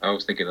I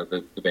was thinking of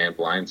the band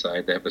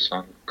Blindside. They have a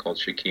song called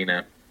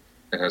Shakina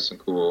that has some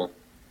cool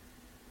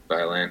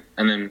violin,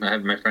 and then I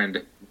have my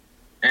friend,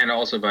 and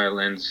also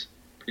violins,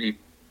 pretty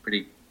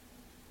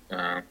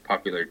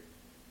popular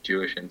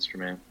Jewish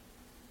instrument.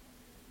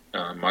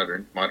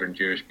 Modern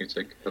Jewish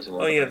music has a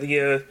lot. Oh of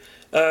yeah,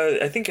 that.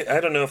 I think I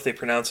don't know if they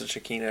pronounce it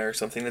Shekinah or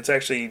something. It's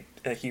actually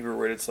a Hebrew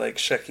word. It's like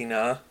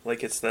Shekinah,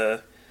 like it's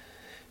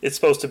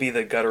supposed to be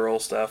the guttural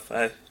stuff.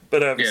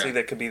 But obviously Yeah.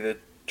 that could be the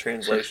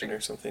translation or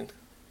something.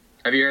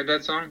 Have you heard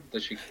that song? Oh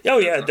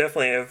yeah, Song?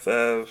 definitely. I've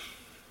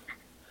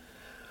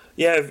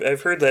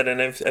heard that, and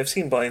I've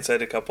seen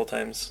Blindside a couple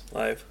times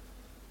live.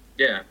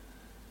 Yeah,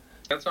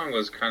 that song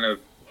was kind of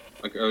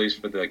like, at least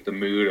for the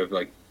mood of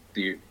like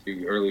the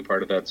early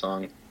part of that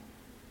song.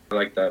 I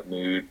like that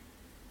mood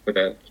for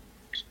that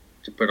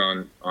to put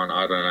on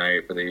Otto and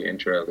I for the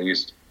intro at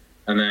least.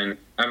 And then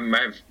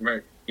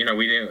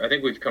we didn't. I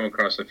think we've come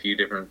across a few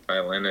different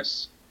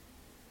violinists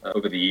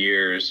over the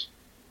years,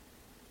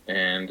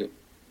 and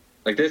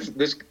like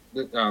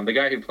the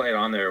guy who played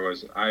on there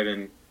was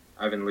Ivan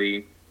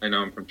Lee. I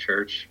know him from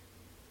church,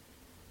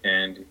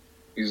 and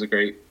he's a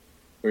great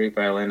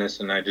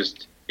violinist. And I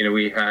just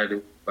we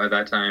had by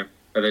the time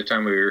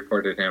we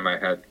recorded him,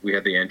 we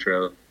had the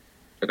intro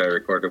that I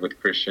recorded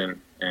with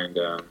Christian and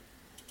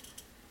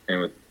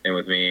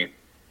with me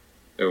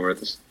over at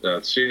the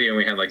studio, and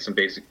we had like some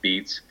basic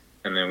beats,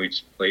 and then we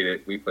just played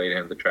it. We played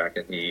him the track,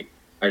 and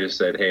I just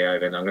said, "Hey,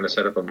 Ivan, I'm going to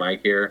set up a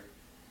mic here.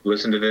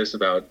 Listen to this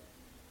about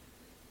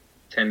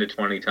 10 to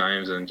 20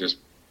 times, and just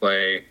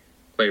play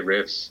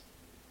riffs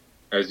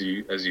as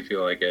you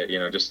feel like it.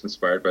 Just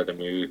inspired by the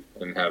mood,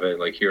 and have it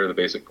like here are the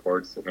basic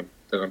chords that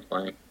I'm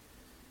playing."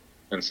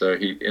 And so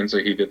he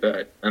did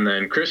that, and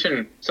then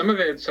Christian, some of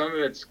it's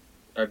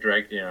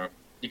direct.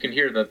 You can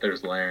hear that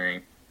there's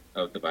layering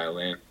of the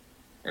violin.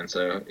 And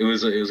so it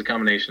was a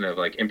combination of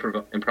like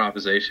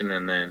improvisation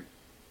and then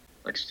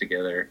like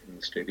together in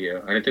the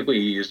studio. And I think we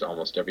used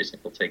almost every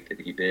single take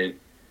that he did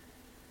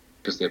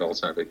because it all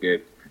sounded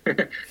good.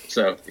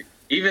 So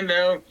even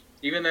though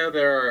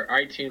there are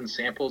iTunes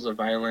samples of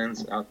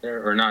violins out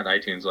there, or not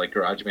iTunes, like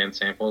GarageBand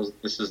samples,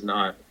 this is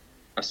not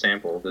a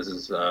sample. This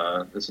is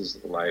a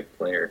live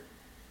player.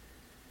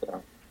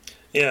 So.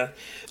 Yeah,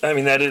 I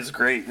mean that is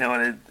great. No,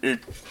 and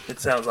it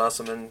sounds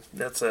awesome, and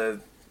that's I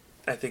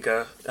think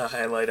a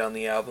highlight on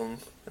the album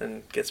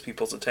and gets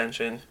people's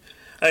attention.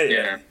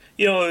 Yeah.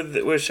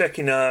 With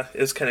Shekinah, it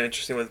was kind of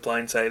interesting with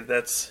Blindside.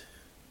 That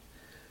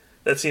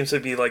seems to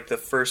be like the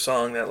first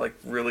song that like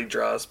really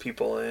draws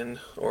people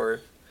in,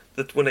 or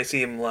that when I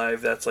see him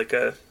live, that's like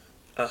a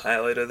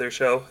highlight of their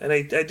show. And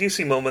I do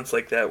see moments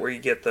like that where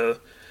you get the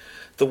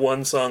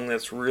one song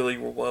that's really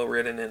well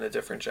written in a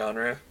different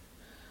genre.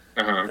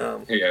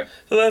 Yeah.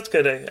 So that's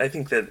good. I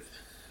think that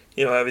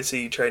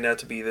obviously you try not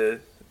to be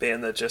the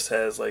band that just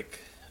has like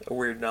a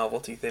weird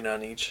novelty thing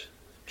on each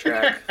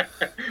track.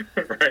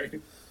 Right.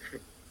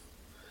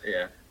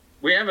 Yeah.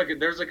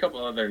 There's a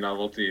couple other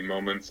novelty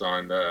moments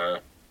on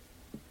the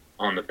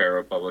Fair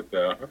Republic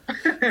though.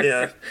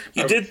 Yeah.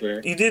 You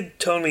did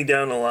tone me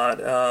down a lot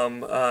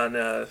on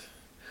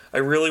I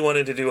really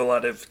wanted to do a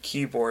lot of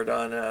keyboard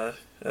on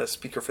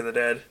Speaker for the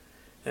Dead.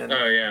 And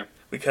oh yeah.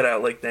 We cut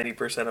out like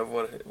 90% of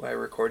what I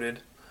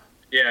recorded.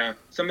 Yeah.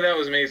 Some of that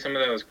was me, some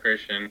of that was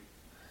Christian.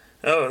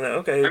 Oh, no,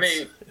 okay. I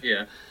mean,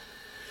 yeah.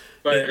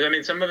 But, yeah. I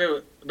mean, some of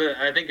it, but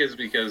I think it's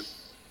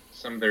because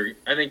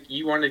I think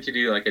you wanted to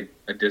do like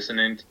a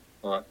dissonant,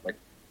 like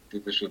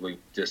this really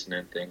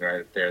dissonant thing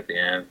right there at the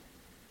end.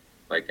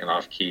 Like an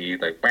off key,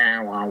 like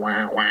wah, wah,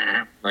 wah,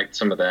 wah. Like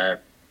some of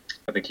that.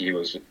 I think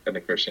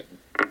Christian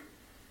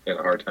had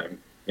a hard time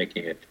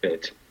making it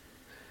fit.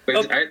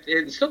 But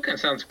it still kind of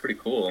sounds pretty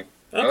cool.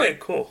 Okay,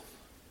 cool.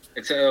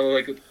 It's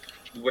like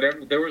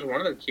whatever. There was one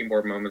of the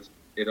keyboard moments.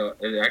 It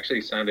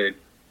actually sounded.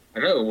 I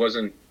know it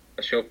wasn't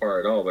a shofar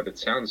at all, but it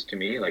sounds to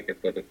me like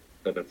that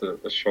it's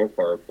a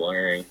shofar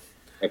blaring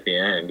at the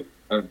end.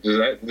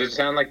 Does it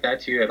sound like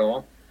that to you at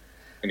all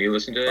when you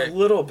listen to it? A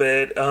little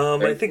bit.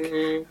 I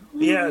think,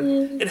 yeah,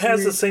 it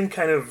has the same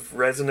kind of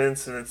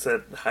resonance, and it's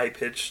that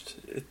high-pitched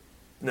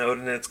note,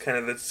 and it's kind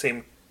of the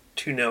same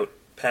two-note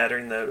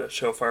pattern that a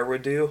shofar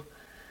would do.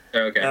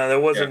 Okay.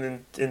 That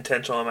wasn't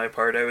intentional on my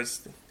part. I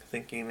was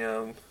thinking,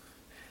 it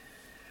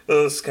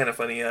was kind of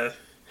funny.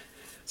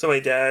 So my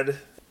dad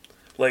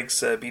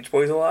likes Beach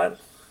Boys a lot.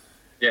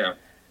 Yeah.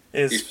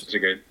 Beach Boys are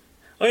good.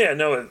 Oh yeah,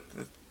 no,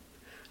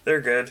 they're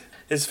good.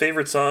 His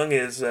favorite song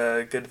is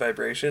Good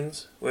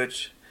Vibrations,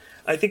 which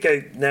I think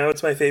now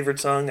it's my favorite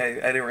song. I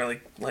didn't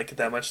really like it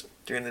that much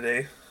during the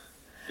day.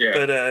 Yeah.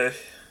 But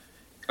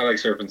I like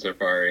Surf and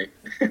Safari.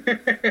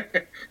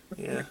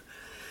 Yeah.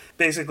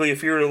 Basically,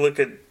 if you were to look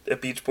at a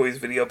Beach Boys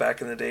video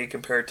back in the day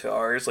compared to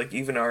ours, like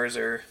even ours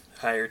are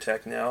higher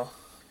tech now.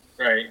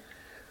 Right.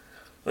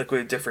 Like we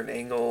have different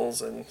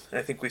angles, and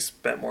I think we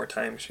spent more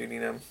time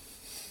shooting them.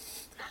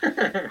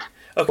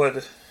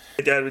 What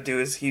my dad would do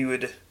is he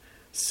would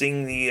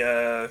sing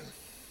or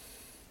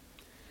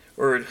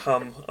would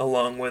hum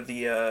along with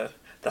the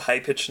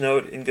high pitched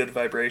note in Good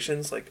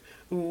Vibrations, like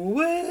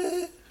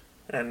ooh,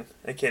 and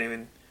I can't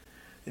even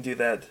do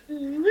that.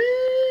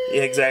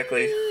 Yeah,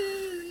 exactly.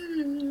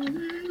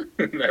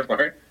 That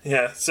part.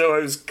 Yeah, so I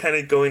was kind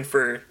of going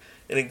for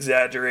an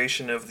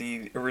exaggeration of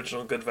the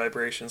original Good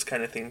Vibrations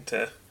kind of thing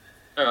to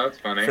Oh, that's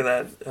funny. for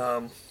that.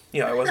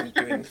 I wasn't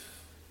doing.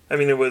 I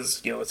mean, it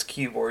was it's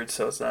keyboard,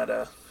 so it's not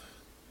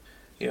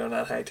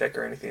not high tech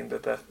or anything.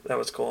 But that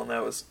was cool, and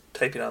that was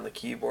typing on the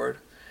keyboard.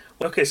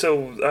 Okay,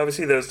 so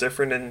obviously that was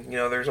different, and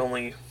there's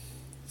only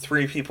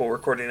 3 people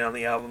recording on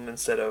the album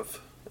instead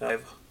of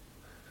 5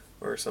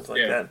 or something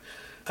like that.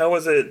 How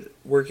was it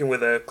working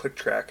with a click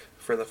track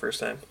for the first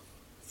time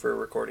for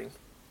recording?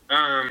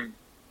 We're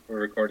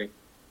recording.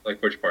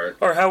 Like which part?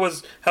 Or how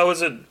was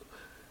it?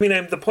 I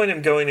mean, the point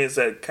I'm going is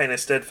that kind of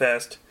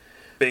Steadfast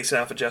based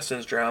off of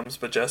Justin's drums,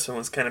 but Justin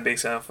was kind of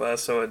based off of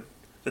us, so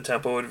the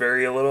tempo would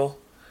vary a little.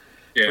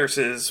 Yeah.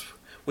 Versus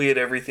we had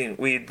everything.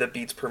 We had the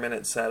beats per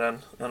minute set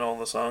on all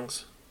the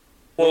songs.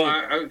 Well,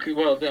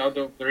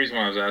 the reason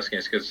why I was asking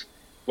is because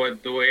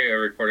the way I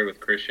recorded with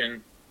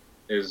Christian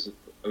is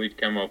we'd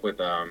come up with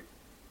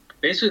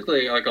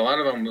basically like a lot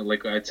of them,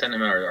 like I'd send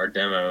him our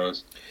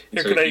demos.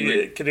 Here,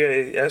 could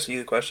I ask you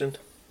the question?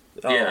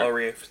 I'll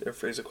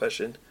rephrase the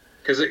question.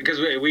 Because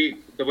the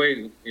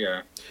way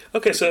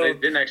Okay, so I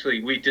didn't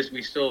actually I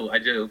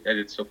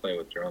did still play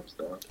with drums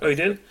though. Oh, you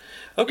did?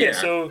 Okay, Yeah.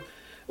 so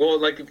Well,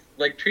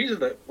 like Trees of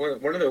the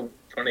one of the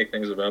funny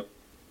things about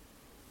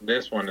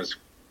this one is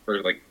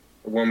for like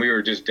when we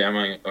were just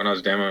when I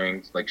was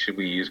demoing, like should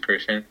we use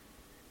Christian,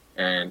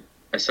 and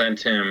I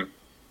sent him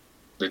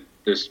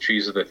this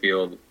Trees of the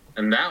Field,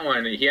 and that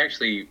one he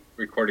actually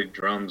recorded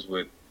drums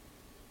with,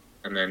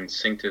 and then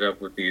synced it up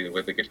with the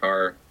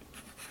guitar,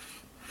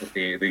 with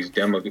this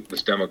demo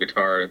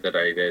guitar that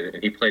I did,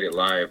 and he played it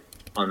live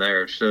on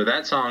there. So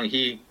that song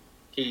he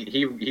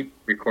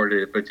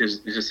recorded it, but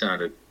it just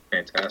sounded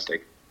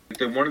fantastic.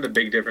 One of the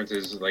big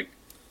differences is like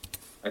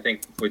I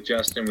think with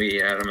Justin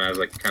we had him as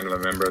like kind of a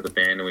member of the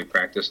band, and we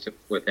practiced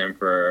with him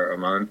for a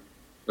month.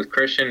 With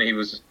Christian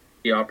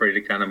he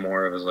operated kind of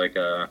more of as like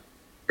a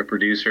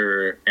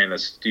producer and a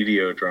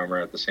studio drummer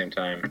at the same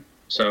time.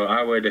 So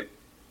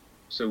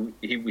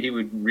he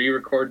would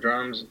re-record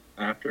drums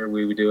after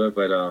we would do it,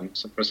 but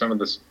for some of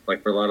this,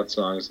 like for a lot of the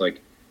songs,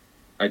 like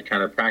I'd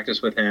kind of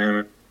practice with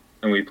him,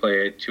 and we'd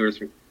play it 2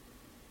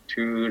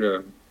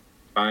 to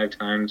 5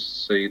 times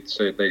so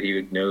that he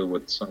would know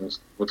what's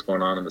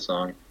going on in the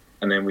song,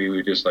 and then we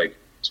would just like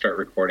start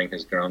recording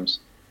his drums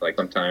like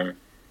sometime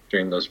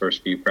during those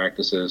first few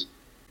practices,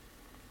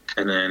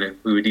 and then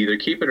we would either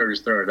keep it or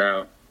just throw it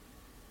out.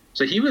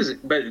 So he's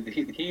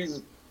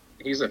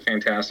a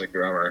fantastic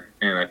drummer,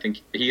 and I think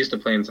he used to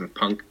play in some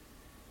punk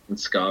and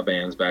ska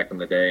bands back in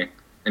the day,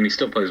 and he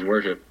still plays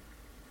worship.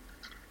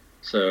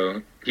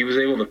 So he was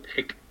able to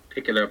pick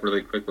it up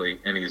really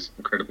quickly, and he's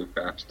incredibly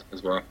fast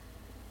as well.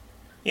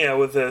 Yeah,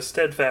 with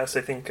Steadfast,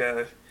 I think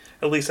at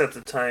least at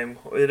the time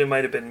it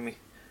might have been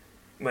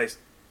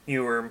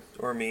you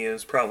or me. It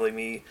was probably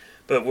me,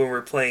 but when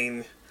we're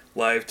playing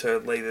live to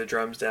lay the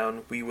drums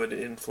down, we would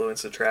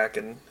influence the track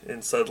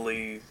and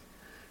subtly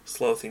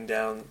slow things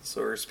down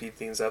or speed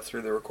things up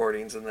through the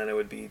recordings, and then it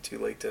would be too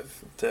late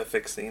to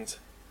fix things.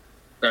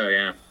 Oh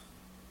yeah.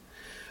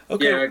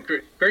 Okay. Yeah,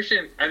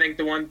 Christian. I think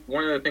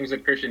one of the things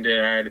that Christian did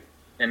add,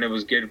 and it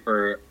was good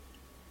for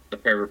the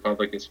Pair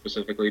Republic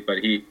specifically, but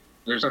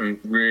there's some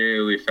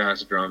really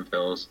fast drum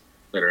fills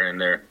that are in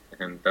there,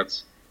 and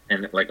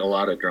like a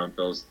lot of drum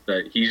fills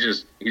that he's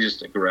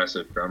just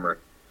aggressive drummer.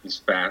 He's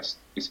fast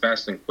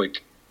and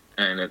quick,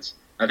 and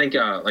I think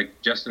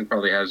like Justin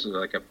probably has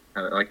like a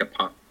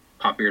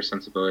poppier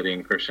sensibility,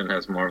 and Christian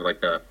has more of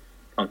like a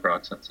punk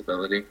rock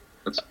sensibility.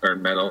 Or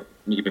metal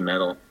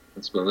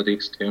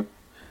sensibilities too.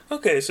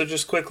 Okay, so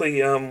just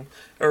quickly, or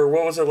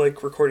what was it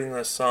like recording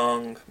the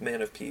song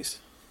 "Man of Peace"?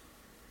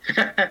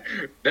 That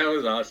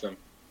was awesome.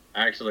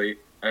 Actually,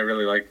 I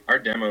really liked our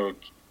demo.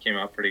 Came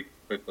out pretty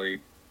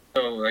quickly.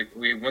 So like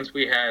once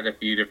we had a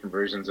few different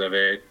versions of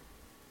it,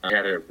 I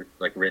had it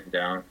like written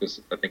down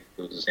because I think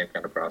it was the same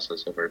kind of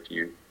process over a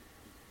few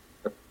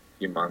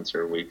months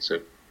or weeks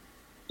of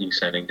you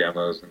sending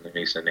demos and then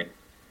me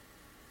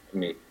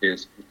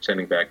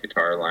sending back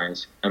guitar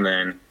lines, and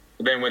then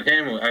with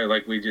him, we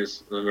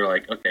were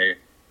like, okay,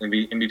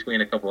 in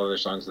between a couple other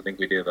songs, I think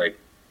we did like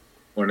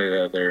we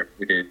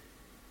did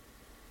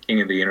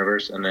King of the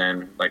Universe, and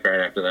then like right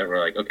after that, we're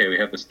like, okay, we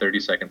have this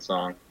 30-second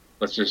song,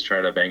 let's just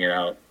try to bang it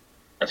out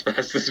as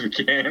fast as we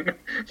can.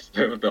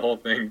 So the whole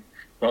thing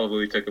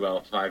probably took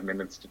about 5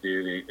 minutes to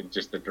do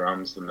just the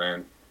drums, and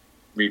then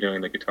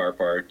redoing the guitar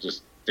part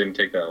just didn't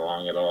take that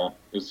long at all.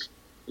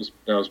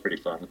 That was pretty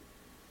fun.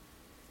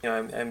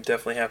 I'm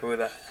definitely happy with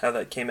how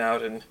that came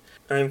out, and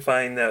I'm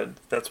fine that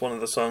that's one of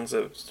the songs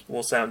that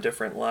will sound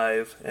different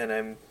live, and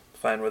I'm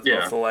fine with both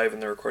Yeah. the live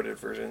and the recorded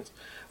versions.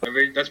 I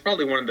mean, that's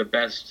probably one of the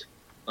best,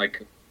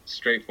 like,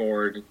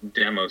 straightforward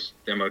demo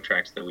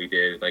tracks that we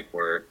did, like,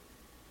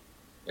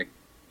 like,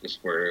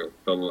 just where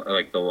the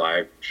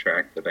live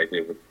track that I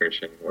did with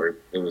Christian, where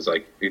it was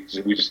like, we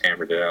just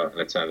hammered it out,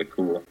 and it sounded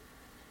cool.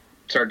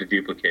 It's hard to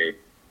duplicate,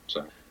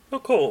 so. Oh,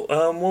 cool.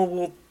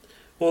 Well,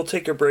 we'll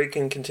take a break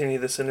and continue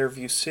this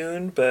interview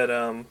soon. But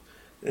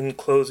in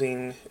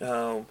closing,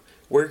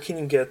 where can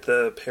you get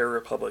the Pair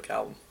Republic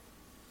album?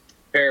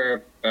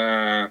 Pair,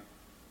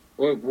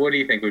 what do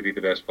you think would be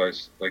the best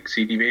place? Like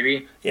CD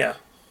Baby? Yeah.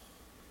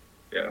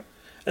 Yeah.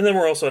 And then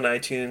we're also on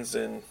iTunes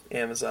and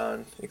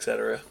Amazon,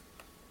 etc.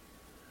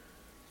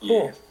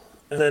 Cool. Yeah.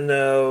 And then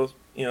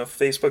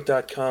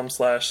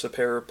Facebook.com/The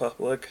Pair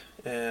Republic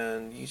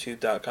and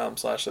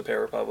YouTube.com/The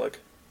Pair Republic.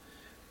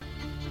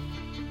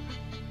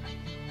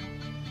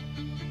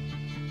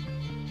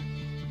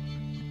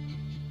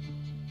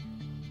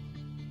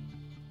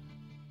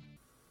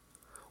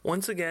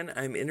 Once again,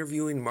 I'm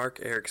interviewing Mark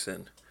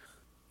Ericsson.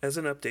 As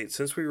an update,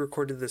 since we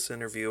recorded this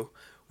interview,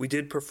 we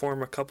did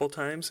perform a couple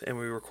times and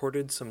we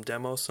recorded some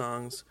demo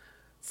songs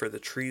for The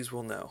Trees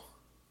Will Know.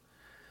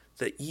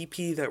 The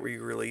EP that we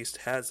released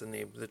has the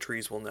name The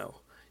Trees Will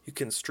Know. You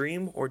can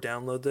stream or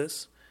download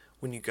this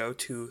when you go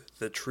to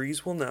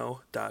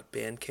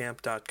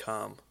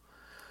thetreeswillknow.bandcamp.com,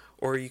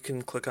 or you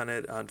can click on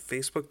it on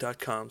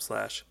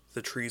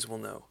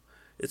facebook.com/thetreeswillknow.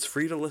 It's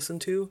free to listen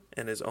to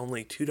and is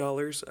only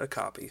 $2 a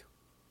copy.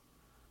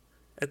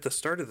 At the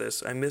start of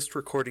this, I missed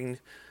recording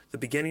the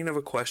beginning of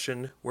a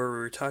question where we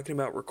were talking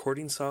about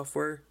recording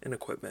software and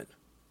equipment.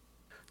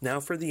 Now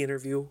for the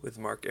interview with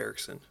Mark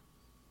Ericsson.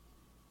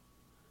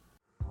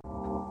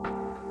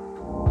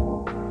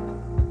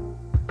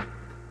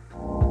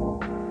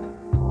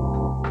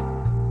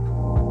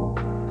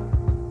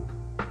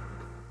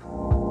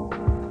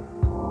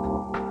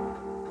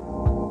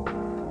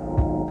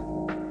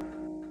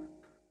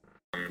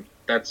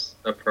 That's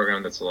a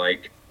program that's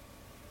like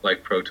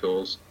Pro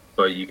Tools,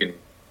 but you can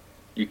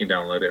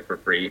download it for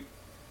free.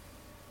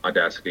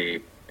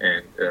 Audacity,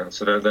 and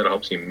so that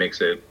helps you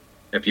mix it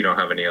if you don't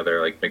have any other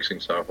like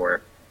mixing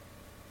software.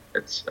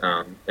 It's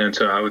and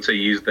so I would say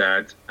use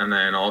that, and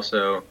then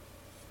also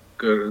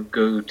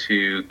go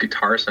to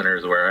Guitar Center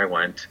is where I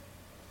went,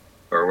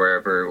 or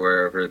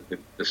wherever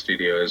the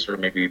studio is, or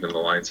maybe even the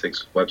Line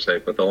 6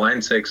 website. But the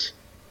Line 6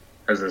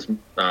 has this.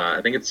 I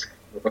think it's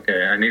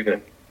okay. I need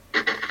to.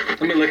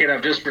 Let me look it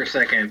up just for a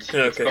second.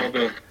 Okay. It's called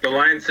the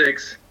Line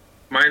 6.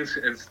 Mine's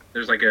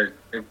there's like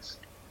it's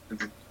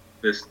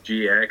this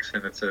GX,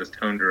 and it says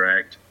Tone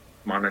Direct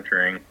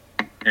Monitoring,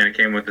 and it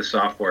came with the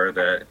software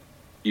that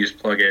you just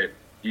plug it.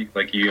 You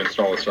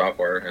install the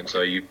software, and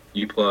so you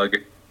plug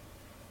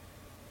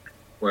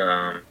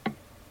your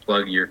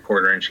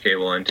 1/4-inch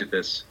cable into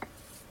this,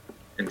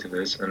 and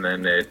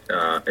then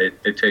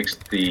it takes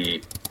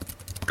the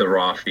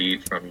raw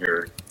feed from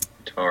your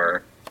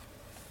guitar,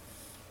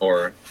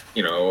 or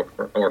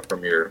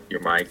from your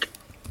mic,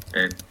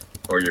 and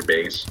or your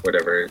bass,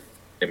 whatever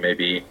it may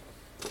be,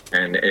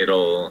 and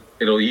it'll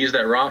use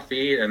that raw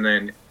feed, and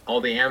then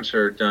all the amps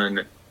are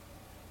done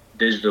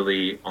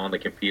digitally on the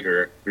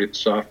computer with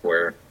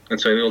software, and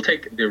so it'll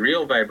take the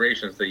real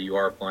vibrations that you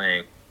are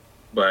playing,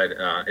 but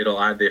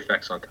it'll add the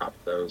effects on top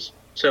of those.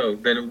 So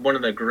then one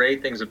of the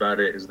great things about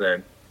it is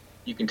that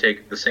you can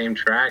take the same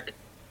track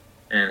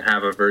and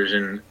have a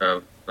version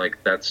of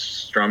like that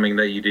strumming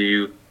that you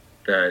do,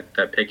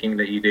 that picking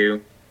that you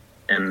do,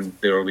 and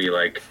there will be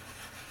like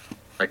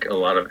a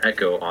lot of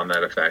echo on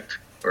that effect,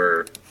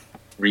 or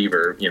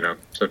reverb,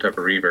 some type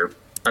of reverb.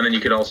 And then you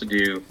could also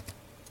do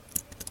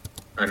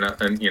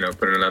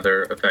put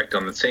another effect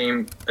on the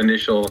same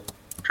initial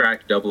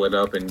track, double it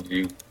up and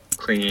do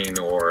clean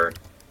or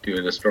do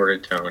a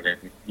distorted tone,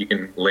 and you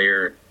can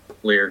layer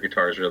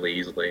guitars really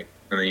easily,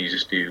 and then you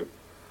just do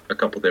a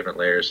couple different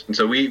layers. And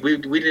so we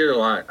did a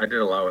lot. I did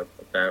a lot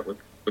with that with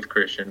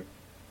Christian,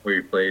 where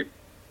we played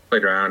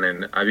around,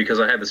 and because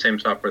I had the same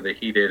software that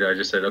he did, I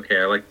just said,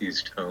 okay, I like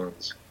these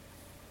tones,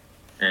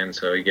 and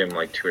so he gave him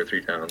like 2 or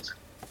 3 tones.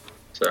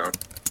 So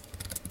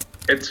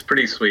it's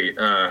pretty sweet.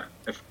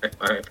 If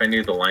I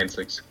knew the Line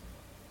 6,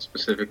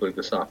 specifically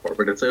the software,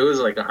 but it was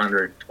like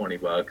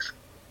 $120.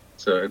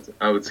 So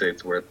I would say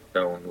that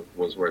one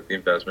was worth the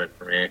investment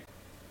for me,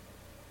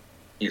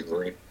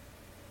 easily.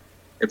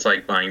 It's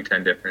like buying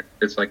 10 different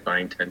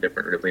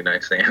really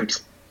nice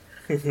amps.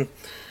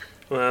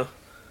 Wow.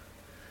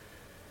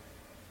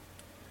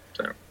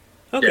 So.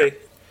 Okay. Yeah.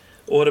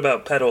 What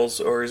about pedals,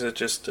 or is it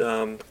just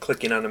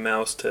clicking on a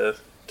mouse to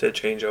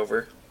change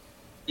over?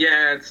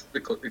 Yeah, it's the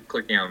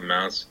clicking on the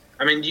mouse.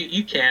 I mean,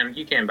 you can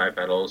buy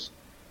pedals,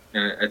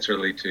 and it's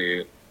really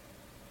to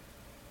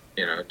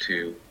a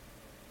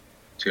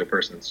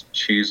person's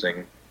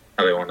choosing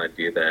how they want to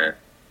do that,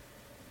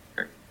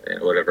 and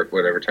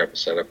whatever type of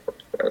setup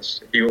works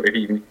best. If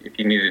you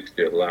needed to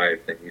do it live,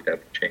 then you'd have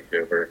to change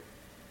over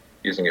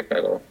using a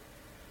pedal,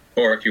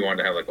 or if you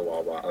wanted to have like a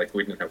wah wah, like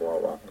we didn't have wah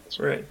wah.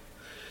 Right.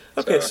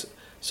 Okay,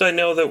 so I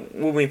know that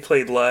when we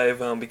played live,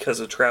 because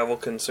of travel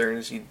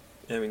concerns, you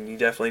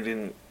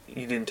definitely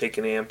didn't take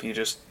an amp. You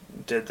just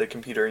did the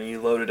computer and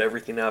you loaded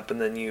everything up,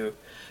 and then you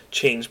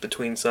changed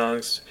between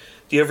songs.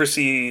 Do you ever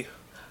see?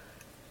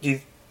 Do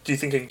you do you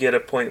think it could get a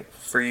point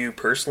for you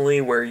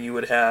personally where you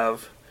would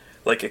have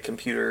like a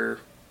computer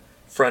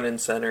front and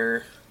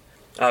center,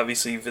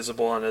 obviously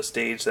visible on a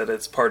stage, that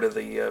it's part of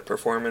the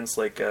performance,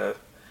 like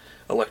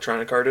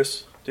electronic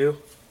artists do?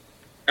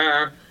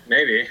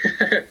 Maybe.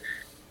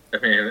 I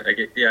mean, I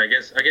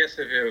guess if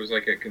it was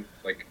like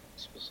like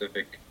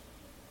specific.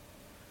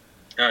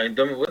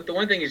 The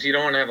one thing is you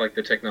don't want to have like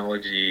the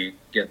technology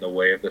get in the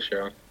way of the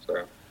show.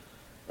 So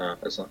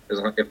as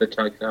long if the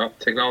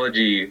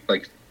technology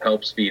like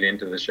helps feed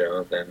into the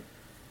show, then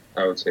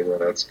I would say, well,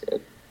 that's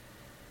good.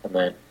 And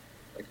then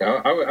like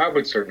I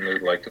would certainly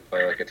like to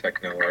play like a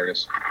techno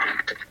artist,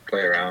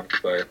 play around,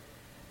 but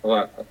a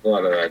lot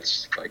of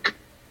that's like.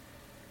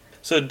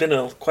 So it'd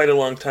been quite a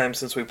long time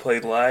since we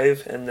played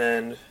live, and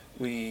then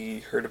we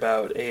heard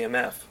about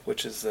AMF,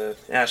 which is the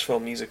Asheville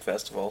Music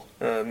Festival,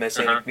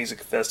 Messianic Music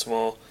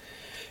Festival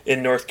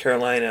in North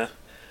Carolina.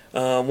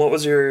 What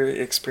was your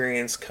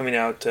experience coming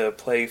out to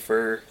play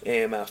for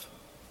AMF?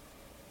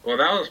 Well,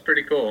 that was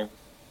pretty cool.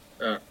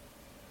 I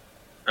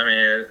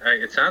mean,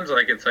 it sounds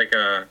like it's like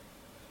a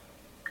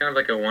kind of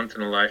like a once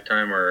in a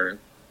lifetime or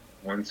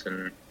once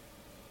in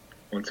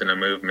a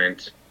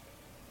movement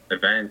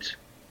event.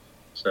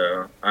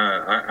 So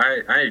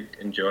I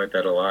enjoyed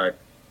that a lot.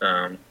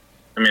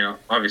 I mean,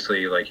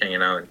 obviously, like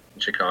hanging out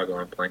in Chicago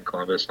and playing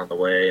Columbus on the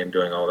way and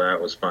doing all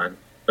that was fun.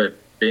 But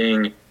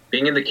being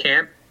in the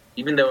camp,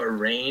 even though it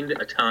rained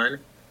a ton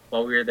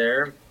while we were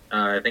there,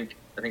 I think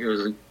it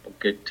was a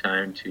good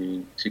time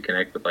to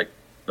connect with like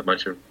a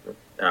bunch of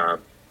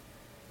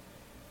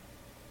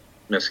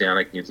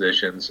Messianic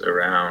musicians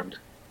around,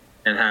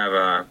 and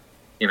have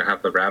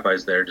have the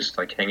rabbis there just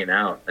like hanging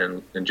out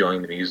and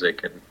enjoying the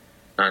music and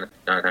not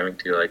having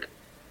to like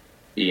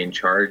be in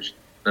charge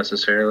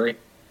necessarily.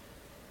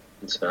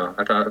 And so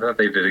I thought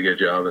they did a good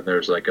job, and there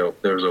was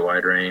a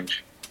wide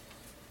range.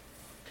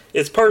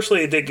 It's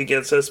partially a dig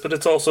against us, but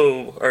it's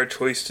also our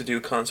choice to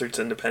do concerts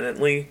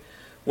independently.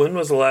 When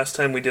was the last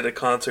time we did a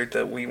concert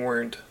that we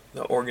weren't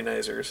the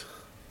organizers?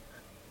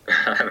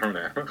 I don't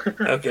know.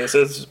 Okay,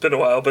 so it's been a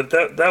while, but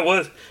that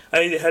was,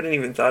 I hadn't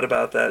even thought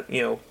about that,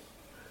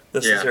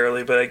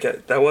 necessarily, but I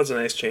get that was a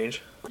nice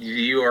change.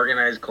 You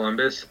organized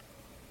Columbus?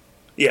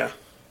 Yeah.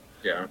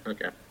 Yeah.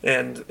 Okay.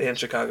 And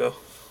Chicago.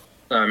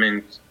 I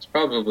mean, it's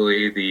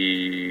probably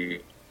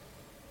the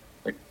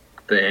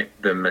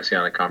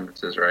Messianic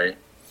conferences, right?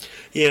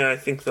 Yeah, I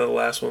think the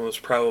last one was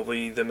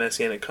probably the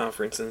Messianic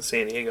conference in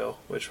San Diego,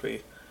 which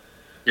we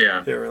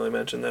didn't really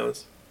mention. That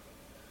was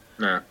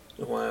a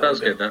while. That was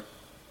good though.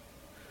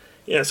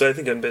 Yeah, so I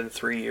think it's been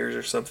 3 years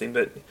or something,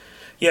 but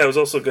yeah, it was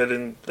also good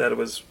in that it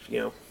was,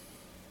 and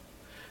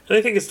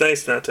I think it's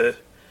nice not to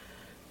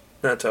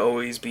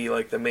always be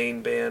like the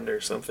main band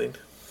or something.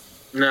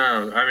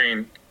 No, I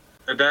mean,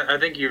 I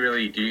think you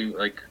really do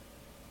like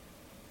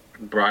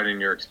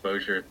broaden your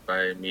exposure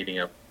by meeting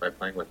up, by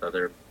playing with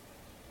other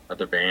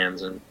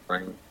bands and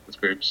playing with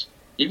groups.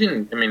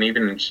 Even when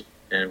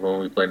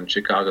we played in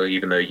Chicago,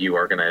 even though you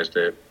organized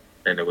it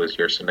and it was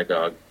your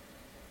synagogue,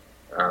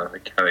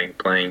 like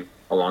playing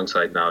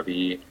alongside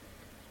Navi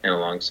and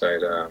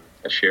alongside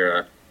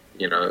Ashira,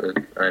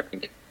 I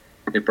think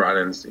it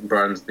broadens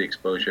the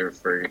exposure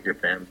for your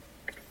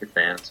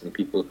fans and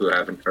people who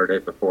haven't heard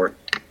it before.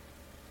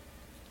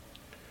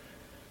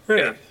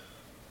 Right.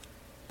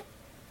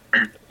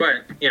 Yeah.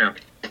 But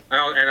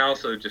I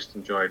also just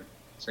enjoyed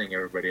seeing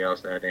everybody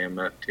else at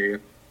AMF too.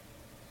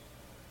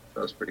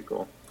 That was pretty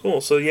cool.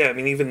 Cool. So yeah, I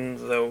mean,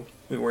 even though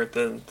we weren't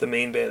the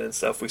main band and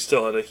stuff, we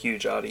still had a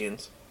huge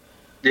audience.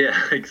 Yeah,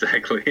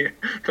 exactly.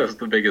 That was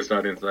the biggest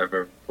audience I've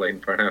ever played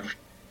in front of,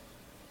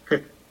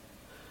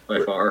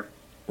 by far.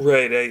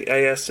 Right.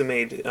 I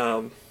estimate.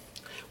 Well,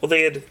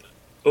 they had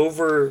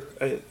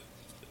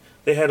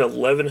they had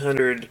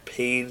 1,100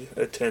 paid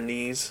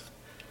attendees,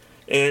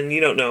 and you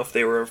don't know if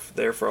they were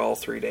there for all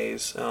 3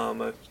 days.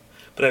 But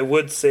I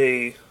would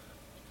say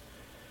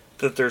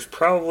that there's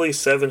probably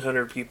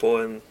 700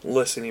 people in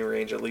listening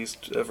range, at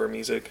least, of our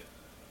music.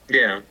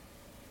 Yeah,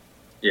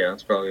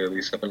 it's probably at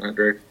least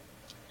 700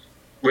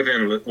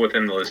 within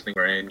the listening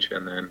range,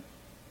 and then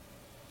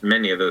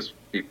many of those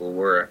people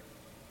were,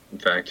 in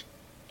fact,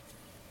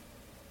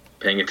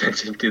 paying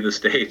attention to the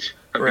stage,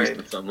 at least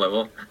at some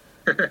level.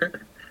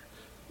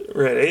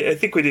 Right, I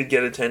think we did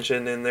get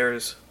attention, and there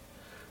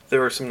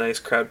were some nice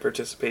crowd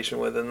participation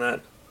within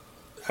that.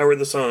 How were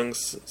the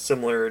songs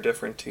similar or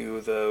different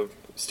to the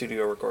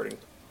studio recording?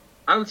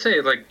 I would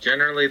say, like,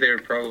 generally they were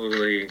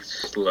probably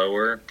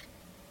slower,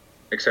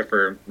 except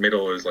for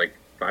Middle is like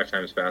 5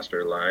 times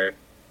faster live.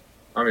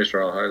 Obviously,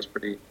 Raw is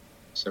pretty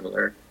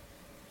similar.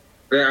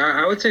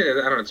 I would say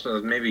that, I don't know,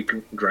 it's maybe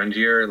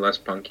grungier, less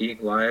punky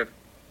live.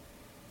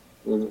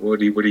 What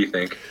do you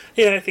think?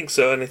 Yeah, I think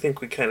so, and I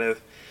think we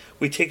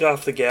take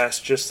off the gas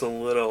just a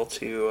little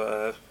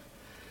to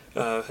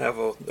have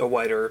a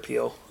wider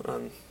appeal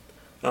on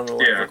the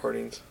live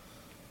recordings.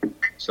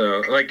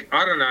 So like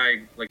Otto and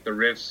I, like the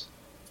riffs,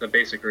 the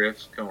basic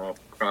riffs come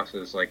across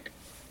as like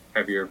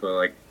heavier, but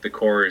like the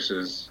chorus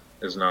is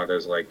not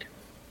as like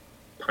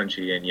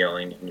punchy and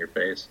yelling in your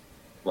face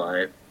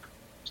live.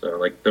 So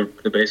like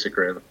the basic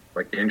riff,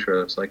 like the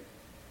intro, is like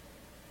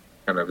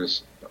kind of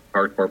just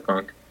hardcore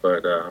punk,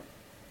 but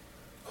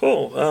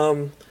Cool.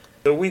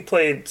 So we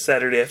played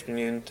Saturday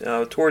afternoon.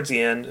 Towards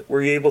the end,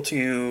 were you able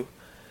to,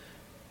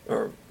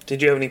 or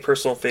did you have any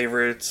personal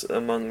favorites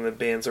among the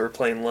bands that were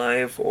playing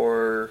live,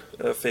 or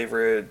a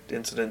favorite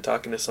incident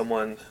talking to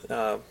someone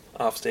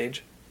off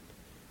stage?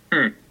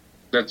 hmm,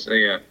 that's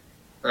yeah.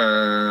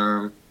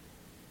 Um,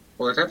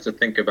 well, I'd have to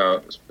think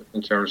about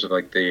in terms of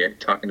like the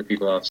talking to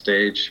people off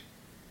stage.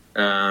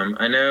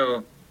 I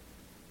know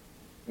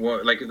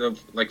what like the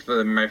like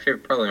for my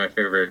favorite, probably my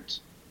favorite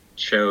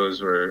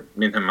shows were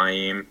Minha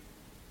Maim.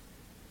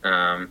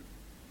 Um,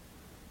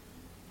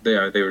 they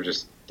were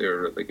just they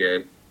were really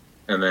good.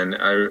 And then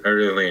I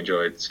really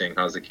enjoyed seeing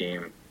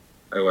Hazakim.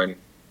 I went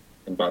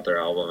and bought their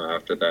album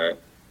after that,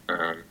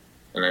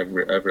 and I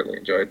really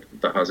enjoyed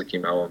the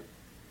Hazakim album.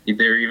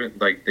 They're even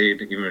like they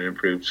even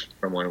improved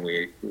from when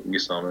we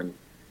saw them in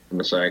the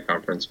Messiah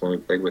conference when we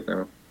played with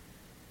them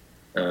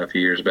a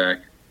few years back.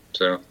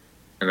 So,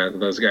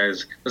 and those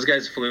guys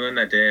flew in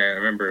that day. I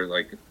remember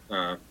like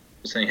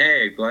saying,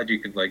 "Hey, glad you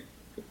could like,"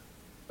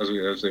 as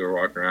they were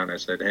walking around. I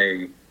said,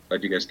 "Hey,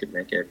 glad you guys could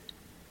make it,"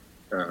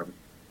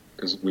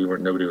 because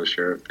nobody was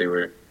sure if they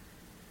were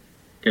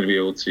going to be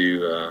able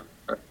to.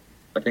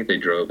 I think they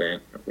drove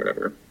in or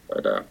whatever,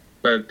 but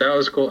that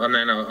was cool. And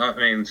then I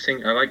mean,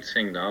 I liked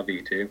seeing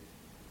Navi too,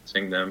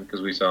 seeing them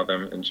because we saw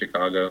them in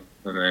Chicago,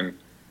 and then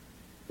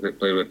they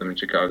played with them in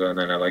Chicago, and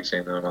then I like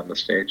seeing them on the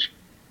stage.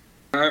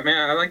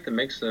 Man, I like the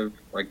mix of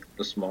like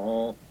the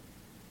small,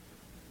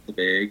 the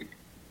big,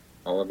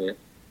 all of it.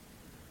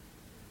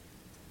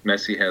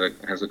 Messi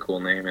has a cool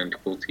name and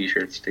cool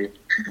T-shirts too.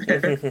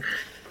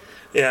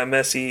 Yeah,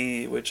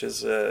 Messy, which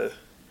is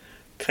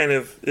kind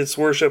of it's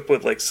worship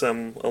with like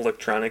some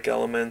electronic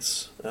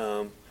elements.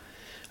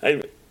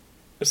 I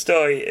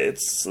still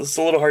it's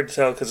a little hard to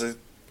tell because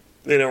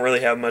they don't really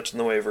have much in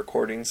the way of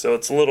recording, so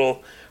it's a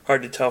little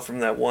hard to tell from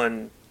that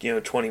one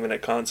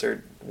 20-minute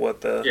concert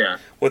what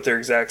what their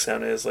exact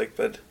sound is like.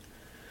 But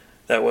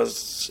that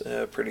was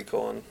pretty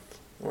cool, and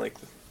I like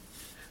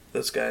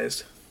those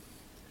guys.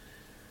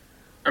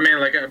 I mean,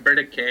 like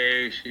Britta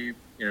Kay, she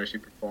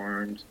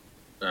performed.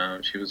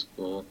 She was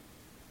cool.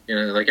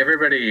 Like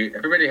everybody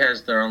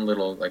has their own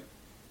little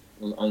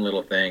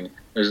thing.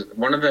 There's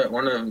one of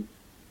the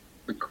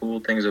cool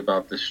things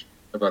about the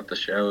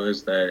show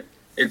is that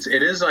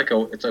it's like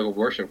a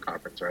worship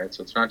conference, right?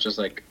 So it's not just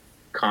like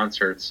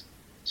concerts.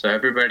 So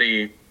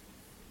everybody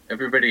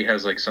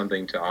has like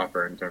something to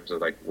offer in terms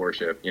of like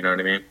worship. You know what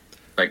I mean?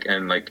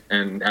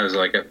 And as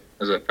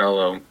as a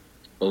fellow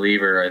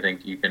believer, I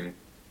think you can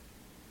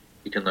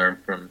learn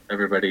from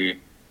everybody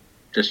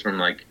just from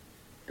like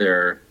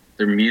their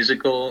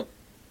musical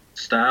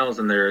styles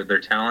and their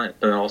talent,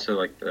 but also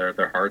like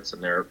their hearts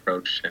and their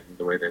approach and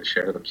the way they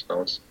share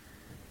themselves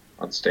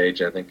on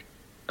stage. I think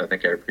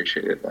I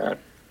appreciated that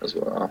as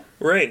well.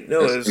 Right.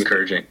 No, it was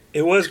encouraging.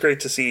 It was great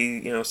to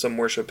see some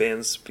worship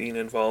bands being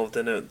involved,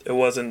 and it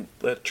wasn't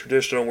a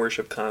traditional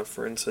worship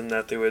conference, and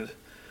that they would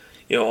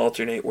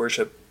alternate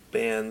worship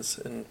bands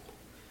and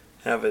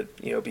have it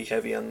be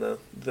heavy on the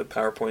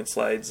PowerPoint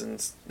slides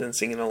and then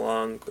singing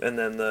along, and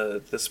then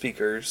the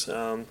speakers.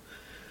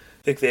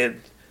 I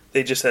think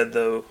they just had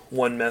the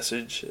one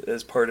message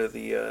as part of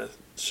the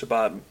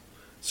Shabbat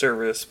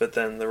service, but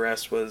then the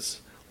rest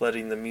was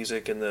letting the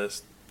music and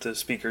the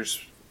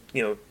speakers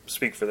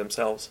speak for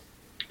themselves.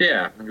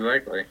 Yeah,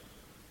 exactly.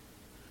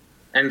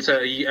 And so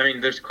I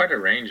mean, there's quite a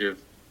range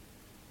of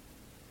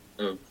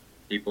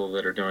people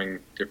that are doing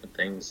different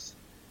things.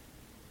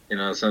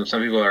 Some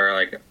people are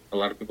like, a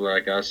lot of people are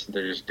like us.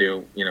 They just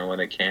do when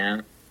they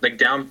can. Like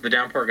the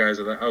Downpour guys.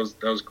 That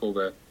was cool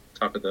to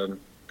talk to them.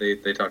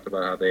 They talked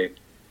about how they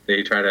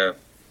try to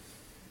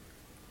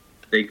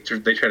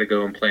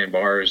go and play in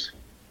bars,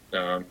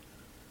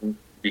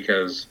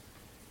 because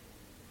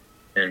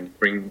and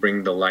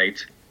bring the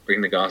light,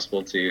 bring the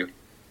gospel to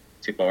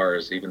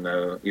bars, even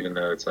though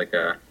it's like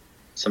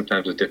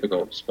sometimes a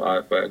difficult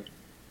spot. But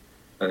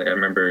I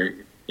remember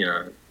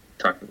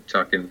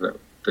talking to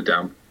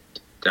the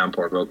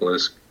Downpour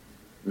vocalist,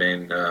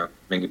 main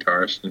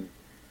guitarist, and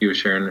he was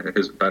sharing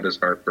about his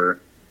heart for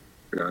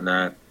doing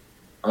that.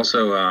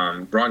 Also,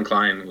 Ron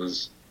Klein that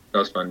was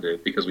fun too,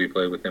 because we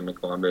played with him in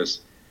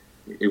Columbus.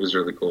 It was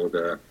really cool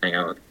to hang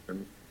out with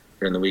him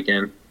during the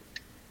weekend.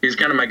 He's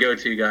kind of my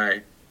go-to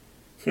guy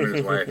for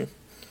his wife,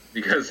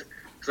 because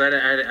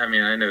I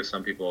mean, I know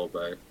some people,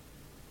 but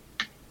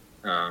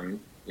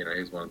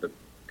he's one of the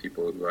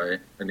people who I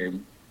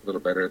knew a little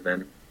better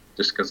than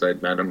just because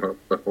I'd met him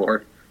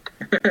before.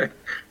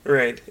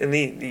 Right, and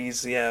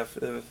he's a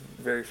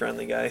very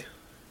friendly guy.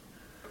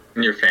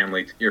 And your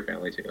family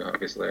too.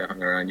 Obviously, I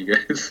hung around you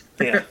guys.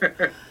 Yeah.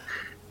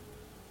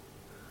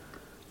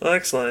 Well,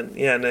 excellent.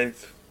 Yeah, and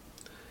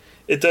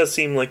it does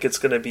seem like it's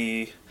going to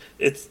be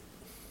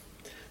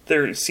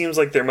there seems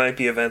like there might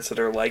be events that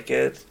are like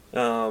it,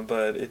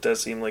 but it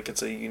does seem like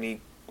it's a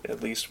unique,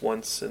 at least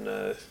once in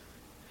a.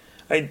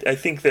 I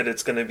think that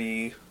it's going to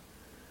be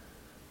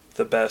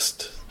the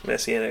best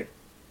Messianic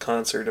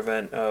concert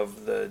event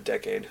of the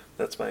decade.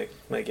 That's my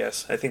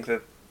guess. I think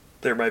that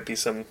there might be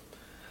some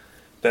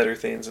better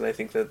things, and I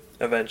think that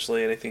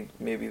eventually, and I think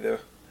maybe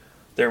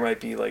there might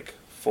be like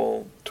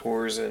full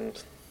tours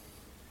and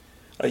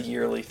a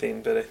yearly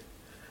thing, but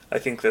I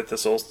think that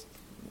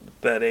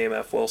that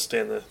AMF will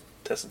stand the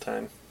test of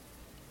time.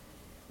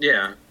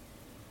 Yeah,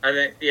 I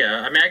think.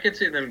 Yeah, I mean, I could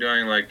see them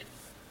doing like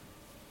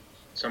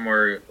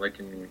somewhere like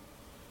in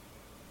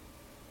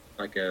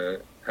like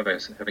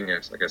having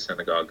like a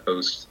synagogue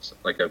host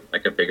like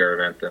a bigger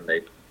event than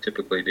they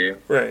typically do.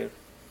 Right.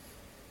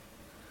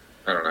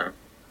 I don't know.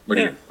 What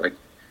do you like?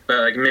 But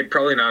like maybe,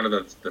 probably not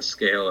of the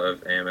scale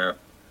of AMF.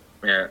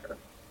 Yeah.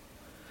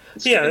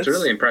 It's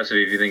really impressive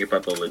if you think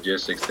about the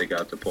logistics they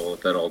got to pull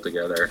that all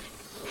together.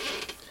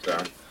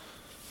 So.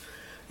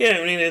 Yeah,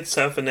 I mean it's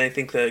tough, and I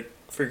think that,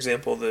 for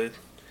example, the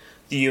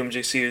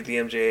UMJC or the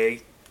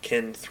MJA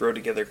can throw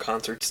together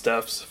concert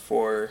stuffs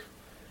for,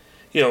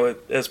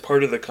 as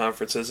part of the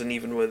conferences, and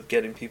even with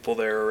getting people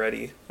there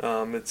already,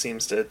 it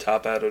seems to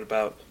top out at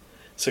about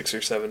 6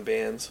 or 7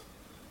 bands.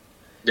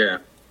 Yeah.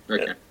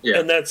 Okay. Yeah.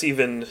 And that's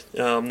even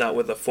not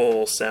with a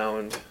full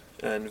sound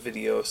and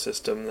video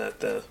system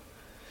that the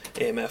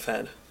AMF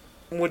had.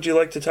 Would you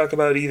like to talk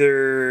about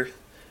either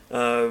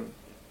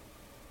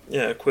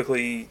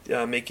quickly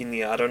making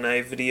the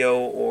Adonai video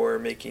or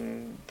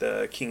making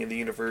the King of the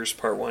Universe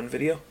Part 1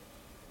 video?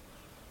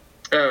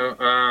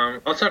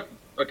 I'll talk.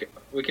 Okay,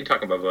 we can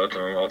talk about both of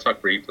them. I'll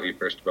talk briefly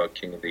first about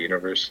King of the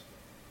Universe.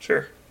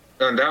 Sure.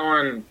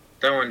 That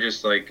one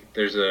just like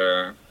there's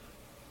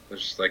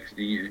like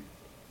you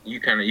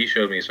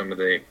showed me some of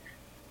the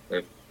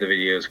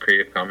videos,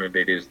 Creative Commons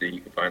videos that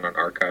you can find on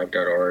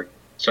archive.org.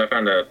 So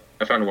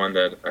I found one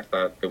that I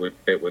thought that would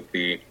fit with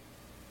the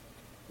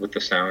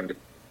sound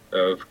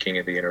of King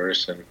of the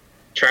Universe, and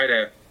try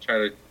to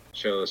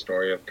show the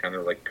story of kind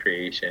of like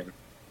creation.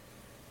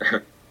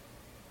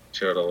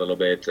 Show it a little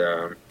bit,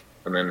 and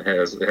then it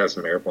has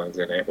some airplanes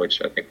in it,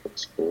 which I think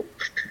looks cool.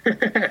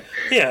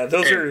 Yeah,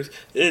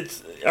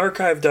 it's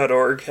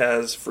archive.org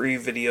has free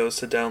videos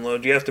to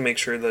download. You have to make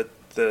sure that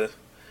the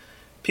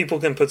people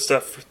can put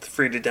stuff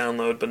free to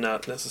download, but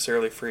not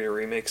necessarily free to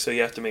remix. So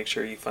you have to make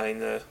sure you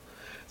find the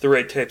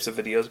right types of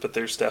videos, but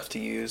there's stuff to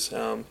use.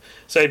 So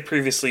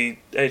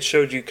I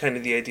showed you kind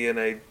of the idea, and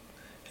I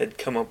had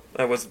come up.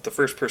 I wasn't the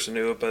first person to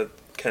do it, but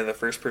kind of the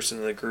first person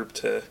in the group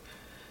to,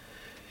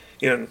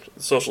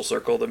 social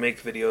circle to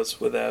make videos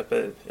with that.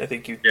 But I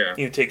think you've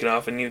taken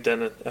off, and you've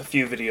done a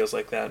few videos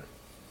like that.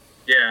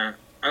 Yeah,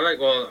 I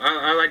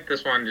like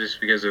this one just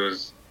because it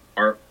was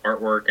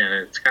artwork, and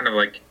it's kind of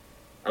like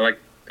I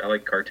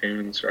like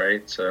cartoons,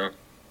 right? So,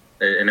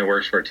 and it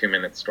works for a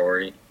 2-minute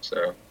story.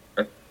 So,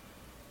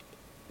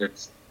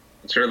 it's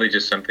really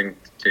just something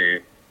to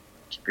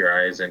keep your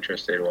eyes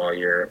interested while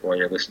you're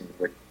listening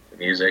to the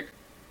music,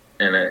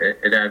 and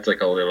it adds like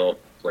a little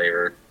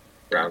flavor,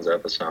 rounds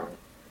out the song,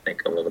 I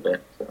think, a little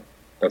bit. So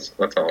that's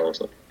all I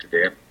was looking to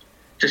do.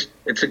 Just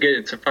it's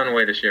a fun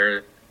way to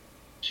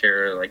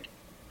share. Like,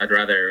 I'd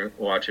rather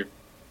watch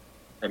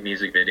a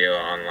music video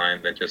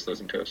online than just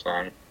listen to a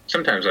song.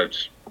 Sometimes I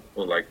just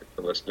would like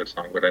to listen to a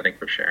song, but I think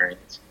for sharing,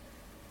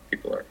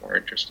 people are more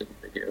interested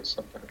in videos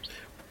sometimes.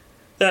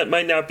 That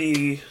might not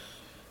be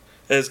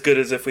as good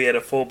as if we had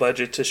a full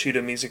budget to shoot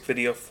a music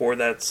video for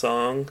that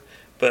song,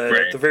 but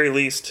at the very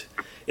least,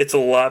 it's a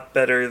lot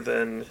better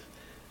than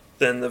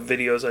the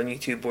videos on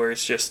YouTube where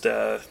it's just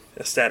a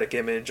static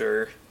image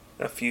or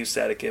a few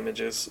static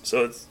images.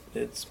 So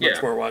it's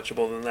much more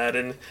watchable than that,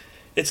 and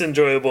it's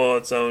enjoyable on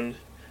its own.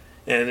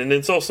 And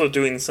it's also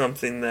doing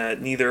something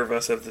that neither of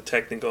us have the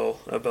technical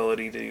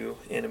ability to do,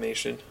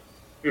 animation.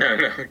 No,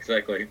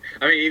 exactly.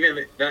 I mean,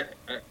 even that,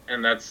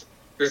 and this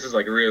is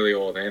like really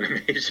old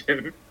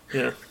animation.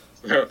 Yeah.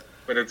 So,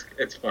 but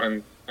it's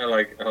fun.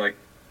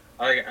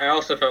 I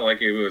also felt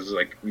like it was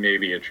like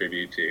maybe a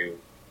tribute to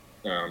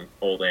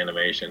old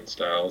animation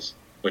styles,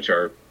 which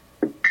are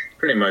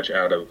pretty much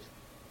out of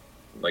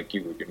like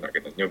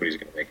nobody's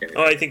gonna make anything.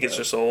 Oh, I think it's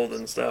just old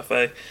and stuff.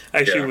 I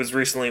actually was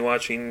recently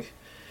watching.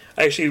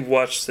 I actually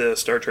watched the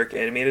Star Trek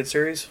animated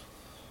series.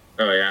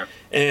 Oh yeah.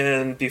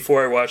 And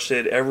before I watched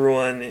it,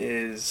 everyone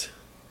is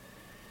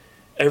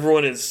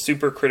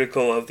super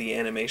critical of the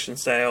animation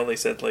style. They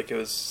said like it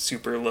was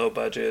super low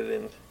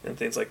budget and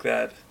things like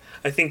that.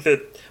 I think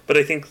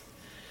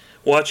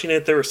watching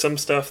it, there was some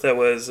stuff that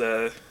was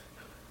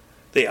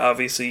they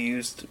obviously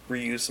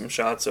reused some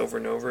shots over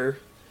and over,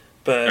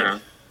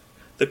 but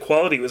the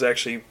quality was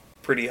actually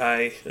pretty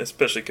high,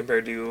 especially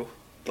compared to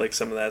like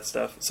some of that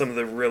stuff, some of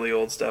the really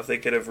old stuff. They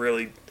could have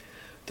really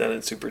done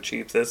it super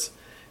cheap.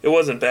 It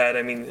wasn't bad.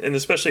 I mean, and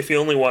especially if you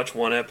only watch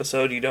one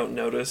episode, you don't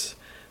notice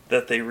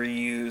that they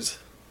reuse,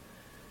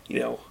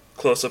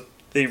 close-up.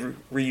 They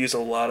reuse a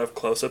lot of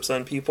close-ups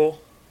on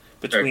people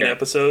between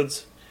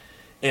episodes.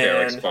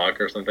 And, like Spock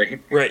or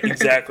something. Right,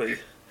 exactly.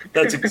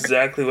 That's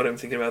exactly what I'm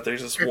thinking about.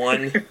 There's this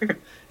one.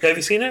 Have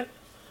you seen it?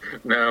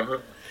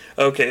 No.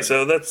 Okay,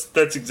 so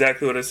that's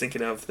exactly what I was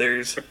thinking of.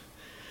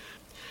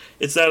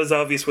 It's not as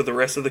obvious with the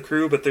rest of the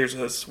crew, but there's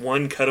this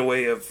one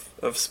cutaway of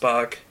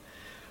Spock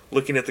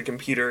looking at the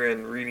computer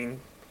and reading,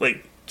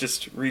 like,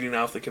 just reading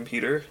off the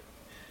computer.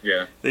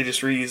 Yeah. They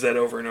just reuse that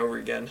over and over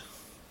again.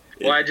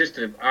 Well, I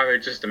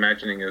was just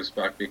imagining it was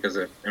Spock because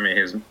of, I mean,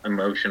 his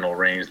emotional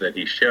range that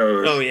he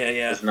shows. Oh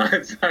yeah. Is not,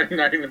 it's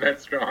not even that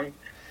strong,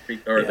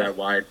 or that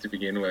wide to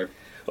begin with.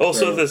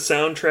 Also, the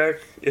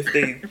soundtrack.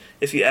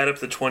 If you add up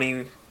the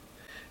 20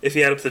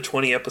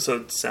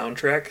 episode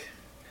soundtrack,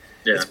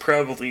 it's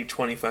probably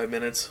 25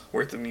 minutes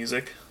worth of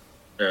music.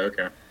 Oh,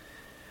 okay.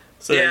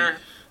 So yeah,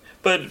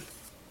 but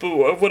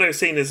what I was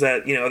saying is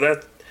that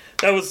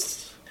that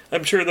was,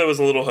 I'm sure that was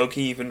a little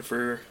hokey even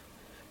for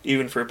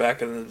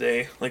back in the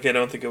day. Like, I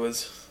don't think it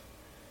was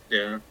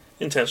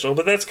intentional,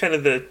 but that's kind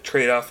of the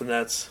trade-off, and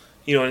that's,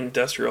 an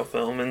industrial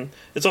film, and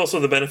it's also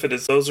the benefit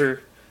is those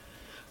are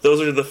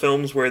the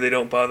films where they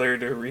don't bother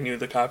to renew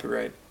the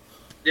copyright.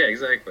 Yeah,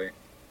 exactly.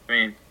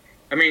 I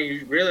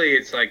mean, really,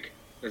 it's like,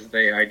 this is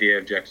the idea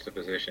of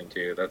juxtaposition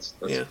too. That's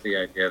the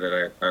idea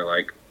that I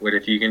like. What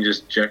if you can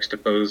just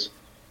juxtapose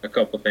a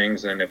couple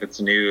things, and if it's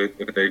new,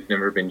 if they've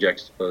never been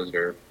juxtaposed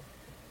or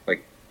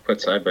like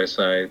put side by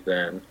side,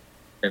 then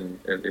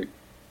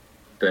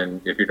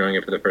if you're doing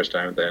it for the first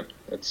time, then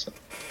it's,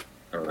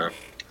 I don't know,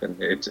 then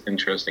it's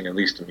interesting, at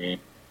least to me,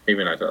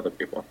 maybe not to other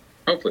people.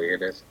 Hopefully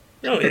it is.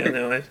 Oh yeah,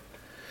 no, and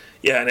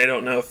I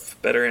don't know if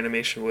better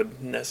animation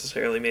would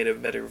necessarily make a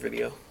better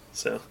video.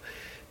 So,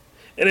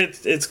 and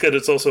it's good.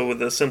 It's also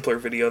with a simpler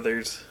video,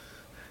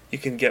 you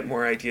can get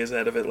more ideas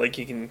out of it. Like,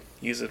 you can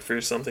use it for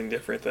something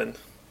different than,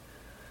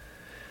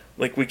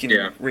 like, we can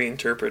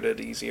reinterpret it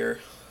easier.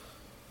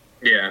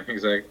 Yeah,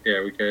 exactly.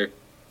 Yeah, we could.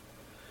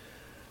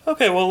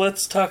 Okay, well,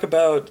 let's talk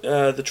about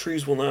The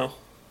Trees Will Know.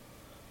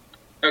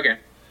 Okay.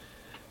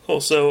 Cool.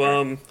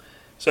 So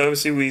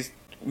obviously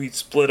we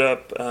split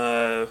up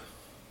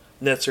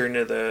Netzer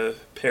into the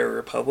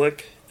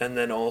Para-Republic, and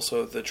then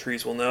also The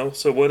Trees Will Know.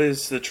 So what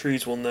is The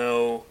Trees Will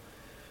Know?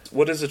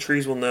 What is The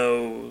Trees Will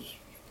Know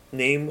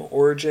name,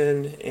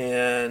 origin,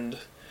 and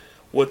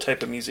what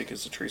type of music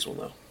is The Trees Will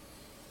Know?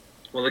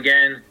 Well,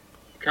 again,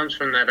 it comes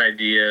from that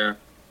idea,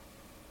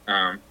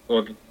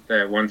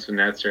 that once the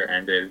Netzer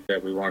ended,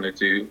 that we wanted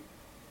to,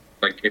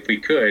 like, if we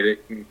could,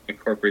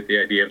 incorporate the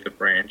idea of the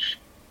branch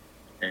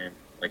and,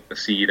 like, the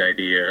seed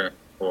idea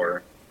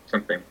or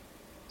something.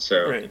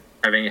 So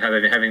having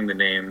the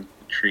name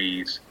the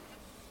trees,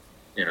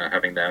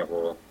 having that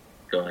will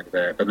go into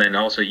that. But then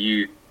also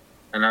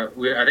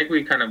I think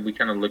we kind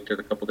of looked at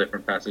a couple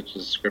different passages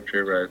of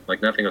scripture, but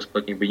like nothing was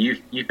clicking. But you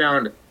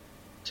found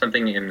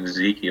something in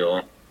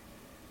Ezekiel,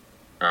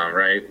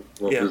 right?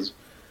 What's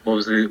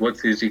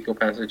the Ezekiel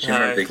passage?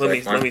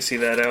 Let me see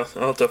that out.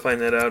 I'll have to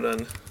find that out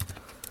on.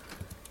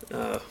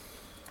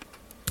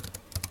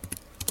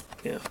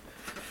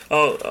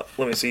 Oh,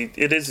 let me see.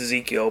 It is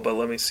Ezekiel, but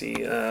let me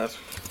see.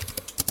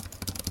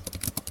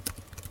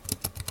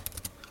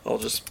 I'll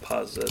just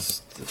pause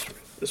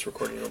this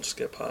recording. I'll just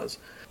get pause.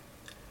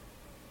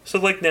 So,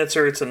 like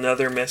Netzer, it's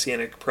another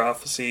messianic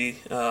prophecy.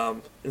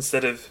 So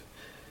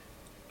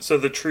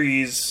the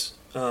trees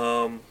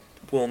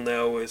will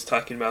know is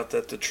talking about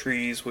that the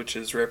trees, which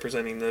is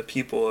representing the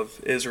people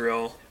of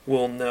Israel,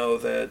 will know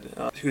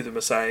that who the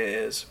Messiah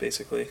is,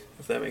 basically,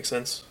 if that makes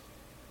sense.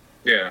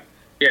 Yeah.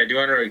 Yeah. Do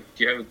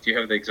you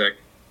have the exact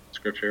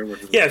scripture?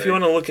 Yeah, if you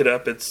want to look it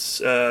up, it's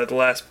the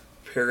last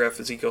paragraph,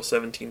 Ezekiel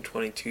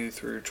 17:22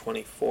 through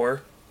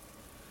 24.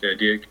 Yeah.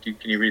 Can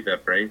you read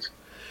that phrase?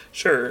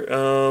 Sure.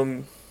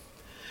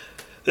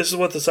 This is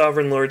what the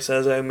sovereign Lord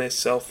says: I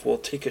myself will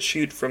take a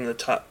shoot from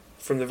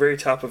the very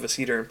top of a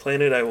cedar and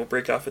plant it. I will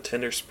break off a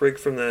tender sprig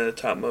from the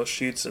topmost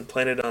shoots and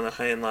plant it on a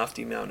high and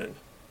lofty mountain.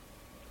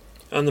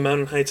 On the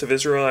mountain heights of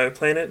Israel I will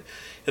plant it.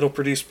 It will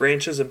produce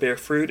branches and bear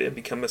fruit and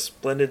become a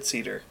splendid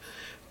cedar.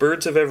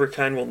 Birds of every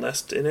kind will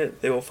nest in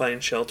it. They will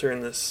find shelter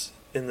in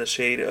the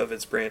shade of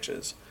its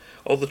branches.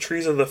 All the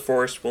trees of the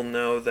forest will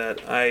know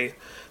that I,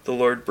 the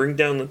Lord, bring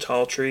down the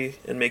tall tree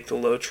and make the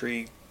low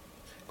tree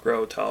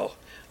grow tall.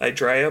 I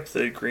dry up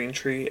the green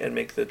tree and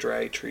make the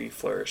dry tree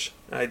flourish.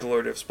 I, the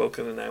Lord, have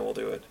spoken, and I will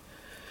do it.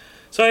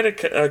 So I had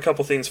a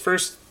couple things.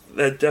 First,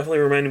 that definitely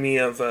reminded me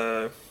of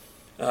a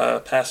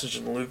passage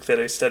in Luke that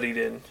I studied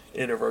in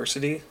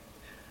university.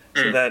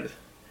 So that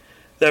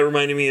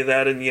reminded me of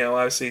that, and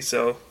obviously,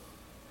 so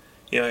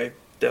I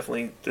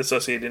definitely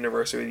associate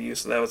university with you,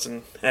 so that was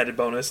an added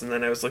bonus. And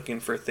then I was looking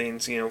for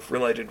things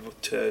related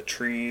to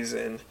trees,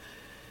 and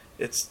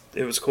it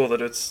was cool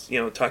that it's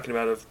talking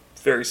about a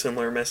very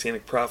similar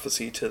messianic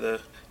prophecy to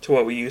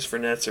what we use for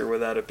Netzer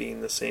without it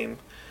being the same.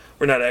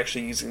 We're not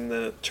actually using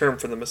the term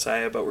for the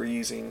Messiah, but we're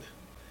using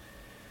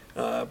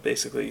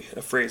basically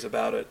a phrase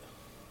about it.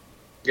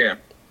 Yeah.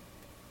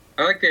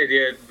 I like the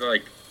idea of,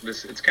 like,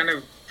 this. It's kind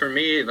of, for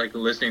me, like,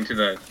 listening to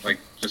the, like,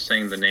 just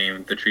saying the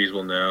name, the trees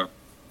will know.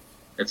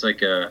 It's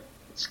like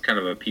it's kind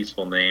of a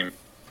peaceful name.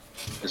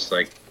 Just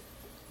like,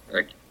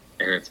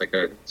 and it's like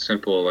a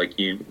simple like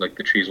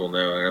the trees will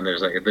know, and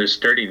there's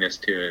sturdiness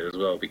to it as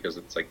well because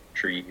it's like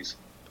trees.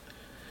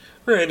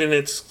 Right, and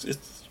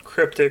it's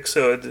cryptic,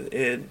 so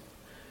it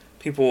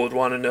people would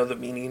want to know the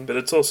meaning, but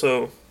it's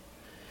also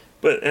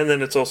and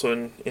then it's also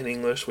in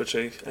English, which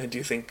I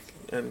do think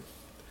I'm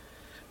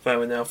fine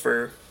with now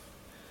for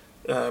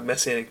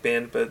Messianic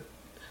band, but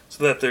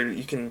so that there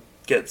you can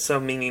get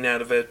some meaning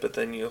out of it, but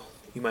then you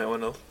might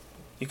want to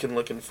you can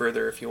look in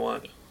further if you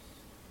want.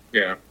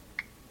 Yeah.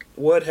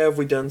 What have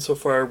we done so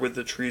far with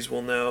The Trees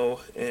Will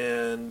Know,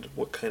 and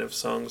what kind of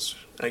songs,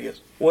 I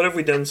guess? What have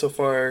we done so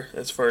far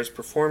as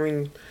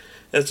performing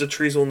as The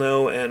Trees Will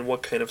Know, and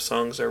what kind of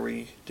songs are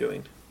we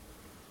doing?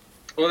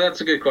 Well,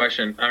 that's a good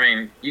question. I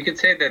mean, you could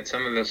say that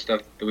some of the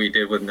stuff that we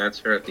did with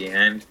Netzer at the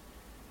end,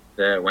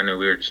 that when we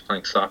were just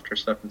playing softer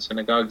stuff in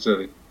synagogues,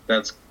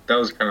 that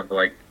was kind of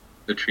like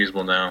The Trees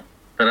Will Know.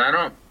 But I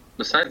don't.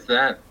 Besides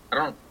that, I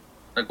don't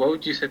like. What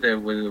would you say that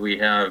we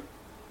have?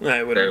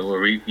 I would. That where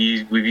we've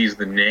used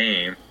the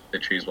name The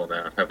Trees Will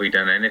Know. Have we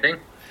done anything?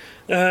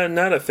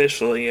 Not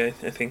officially. I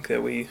think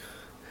that we.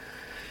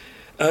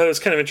 It was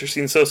kind of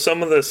interesting. So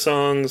some of the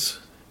songs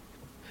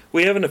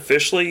we haven't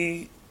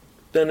officially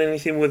done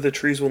anything with The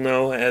Trees Will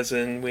Know, as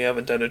in we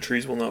haven't done a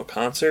Trees Will Know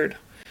concert,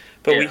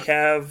 but we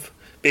have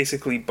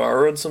basically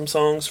borrowed some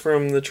songs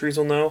from The Trees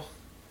Will Know.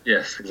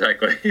 Yes,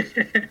 exactly.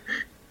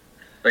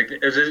 Like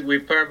we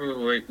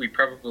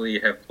probably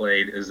have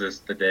played "Is This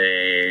the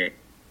Day?"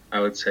 I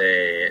would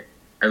say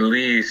at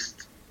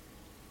least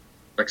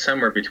like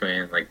somewhere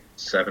between like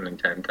 7 and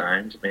 10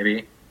 times,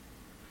 maybe.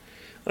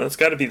 Well, it's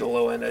got to be the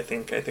low end. I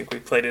think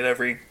we've played it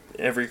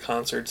every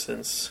concert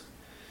since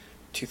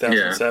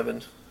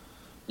 2007.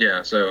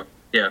 Yeah. So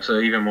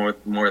even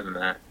more than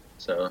that.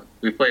 So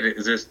we played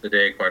 "Is This the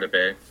Day?" quite a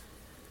bit,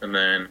 and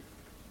then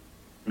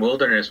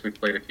 "Wilderness" we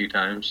played a few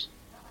times.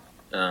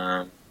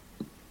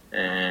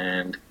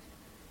 And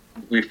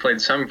we've played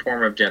some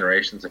form of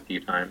Generations a few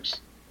times.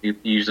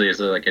 Usually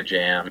as like a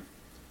jam.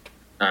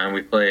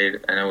 We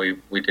played. I know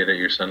we did at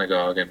your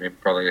synagogue, and maybe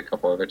probably a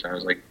couple other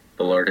times. Like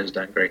 "The Lord Has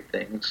Done Great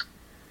Things."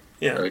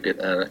 Yeah, so we did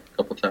that a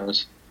couple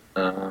times.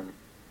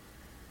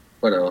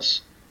 What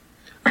else?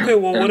 Okay,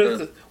 well,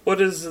 what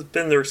has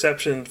been the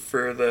reception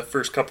for the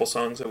first couple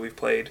songs that we've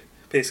played?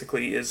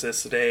 Basically, "Is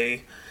This the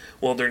Day?"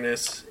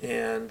 "Wilderness,"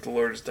 and "The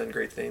Lord Has Done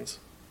Great Things."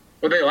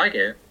 Well, they like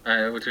it,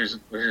 which is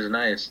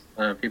nice.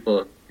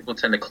 People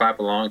tend to clap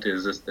along to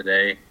 "Is This the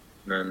Day?"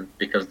 And then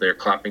because they're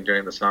clapping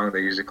during the song,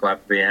 they usually clap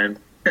at the end.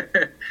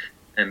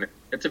 And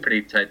it's a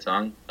pretty tight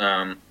song.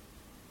 And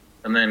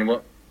then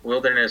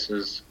 "Wilderness"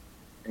 is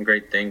and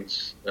 "Great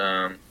Things."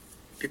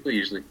 People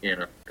usually,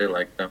 they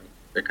like them.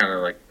 They're kind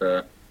of like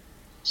the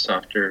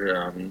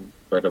softer,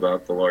 but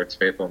about the Lord's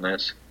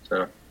faithfulness.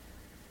 So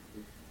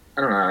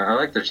I don't know. I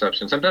like the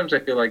reception. Sometimes I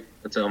feel like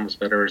it's almost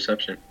better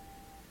reception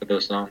for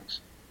those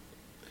songs.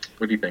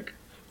 What do you think?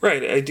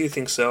 Right, I do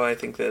think so. I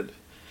think that,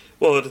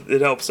 well,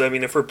 it helps. I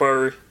mean, if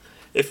we're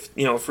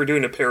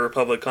doing a Pair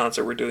Republic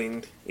concert, we're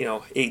doing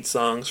 8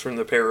 songs from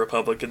the Pair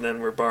Republic, and then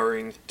we're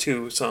borrowing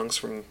 2 songs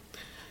from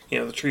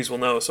The Trees Will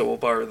Know. So we'll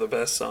borrow the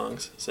best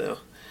songs.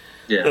 So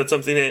yeah, that's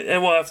something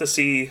and we'll have to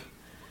see.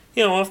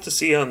 We'll have to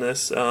see on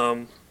this.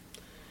 I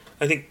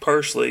think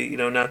partially,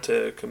 not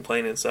to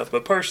complain and stuff,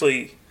 but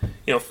partially,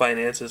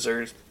 finances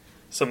are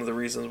some of the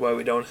reasons why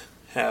we don't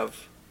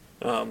have.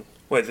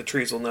 Why The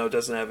Trees Will Know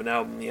doesn't have an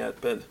album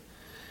yet, but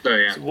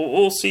so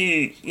we'll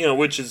see.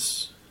 Which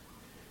is,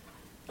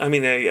 I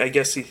mean, I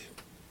guess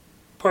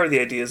part of the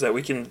idea is that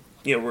we can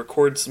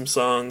record some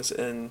songs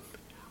and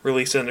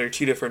release under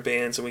 2 different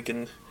bands, and we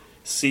can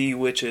see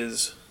which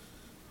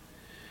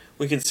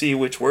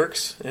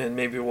works, and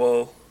maybe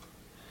do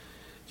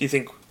you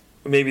think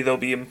maybe there'll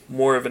be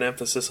more of an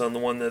emphasis on the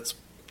one that's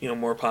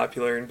more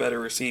popular and better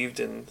received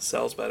and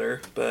sells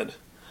better, but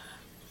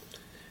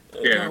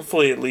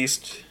hopefully at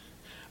least.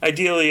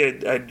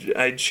 Ideally,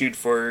 I'd shoot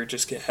for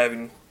just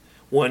having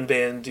one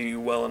band do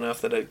well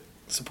enough that it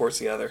supports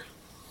the other.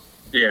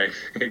 Yeah,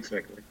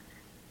 exactly.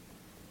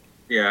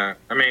 Yeah,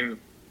 I mean,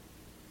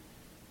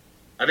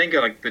 I think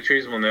like "The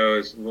Trees Will Know"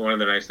 is one of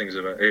the nice things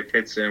about it. It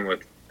fits in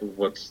with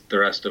what's the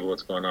rest of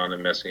what's going on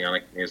in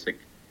Messianic music.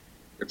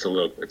 It's a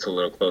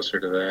little closer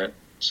to that.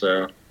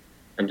 So,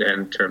 and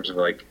in terms of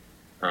like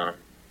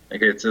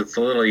it's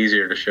a little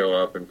easier to show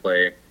up and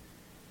play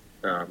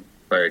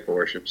like a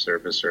worship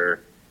service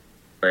or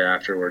play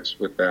afterwards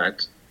with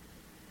that.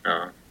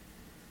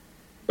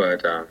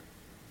 But I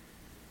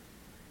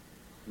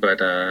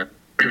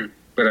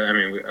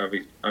mean,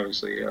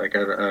 obviously, like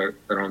I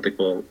don't think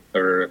we'll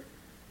ever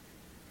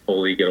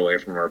fully get away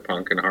from our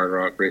punk and hard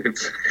rock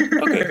roots.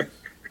 Okay.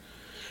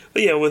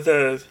 But yeah, with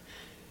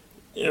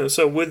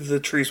so with The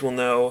Trees Will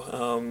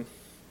Know,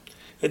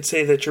 I'd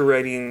say that you're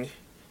writing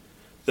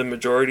the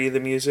majority of the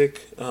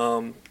music,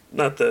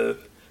 not the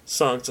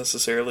songs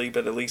necessarily,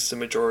 but at least the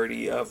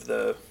majority of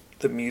the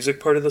music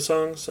part of the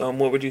songs.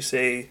 What would you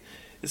say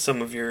is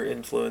some of your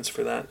influence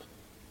for that?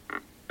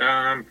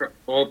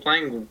 Well,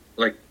 playing,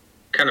 like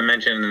kind of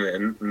mentioned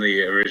in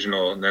the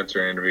original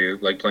Netzer interview,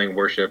 like playing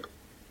worship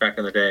back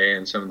in the day,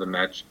 and some of the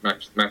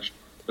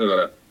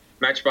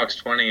Matchbox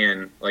 20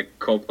 and like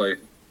Coldplay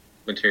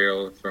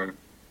material from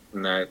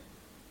that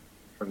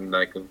from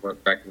like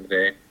what back in the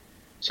day.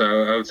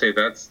 So I would say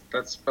that's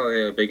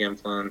probably a big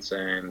influence.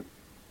 And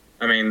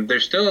I mean,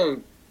 there's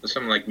still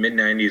some like mid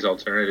 '90s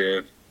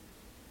alternative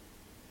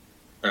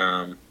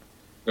that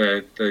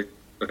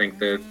I think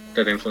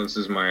that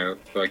influences my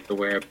like the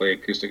way I play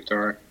acoustic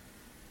guitar.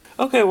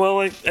 Okay, well,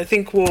 I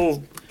think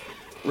we'll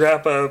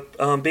wrap up.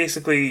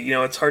 Basically,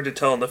 it's hard to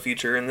tell in the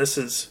future, and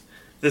this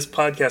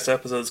podcast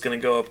episode is going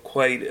to go up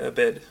quite a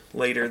bit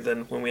later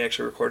than when we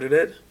actually recorded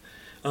it.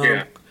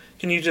 Yeah.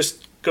 Can you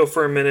just go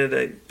for a minute?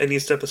 I need to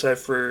step aside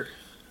for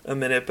a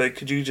minute, but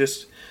could you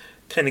just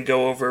kind of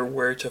go over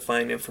where to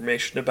find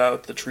information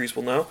about The Trees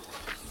Will Know?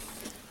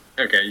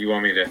 Okay, you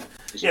want me to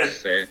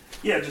just say it?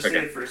 Yeah, just say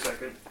it for a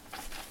second.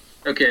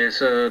 Okay,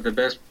 so the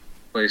best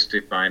place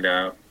to find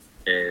out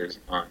is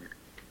on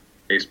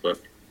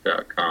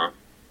Facebook.com.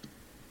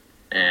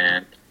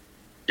 And,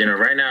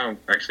 right now,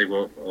 actually,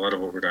 a lot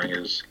of what we're doing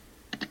is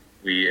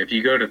if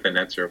you go to the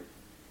Netzer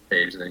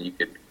page, then you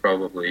could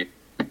probably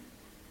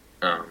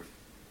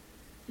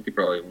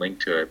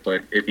link to it.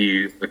 But if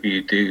you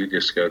do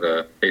just go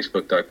to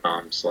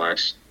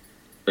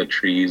facebook.com/The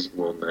Trees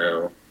Will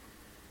Know,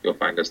 you'll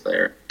find us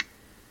there.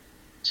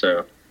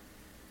 So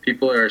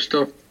people are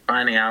still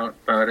finding out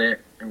about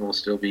it, and we'll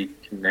still be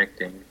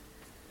connecting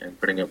and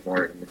putting up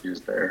more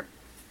images there.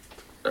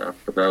 So,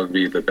 but that would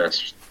be the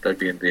best. That'd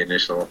be the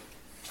initial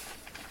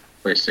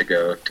place to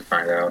go to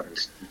find out and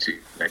to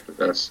connect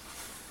with us.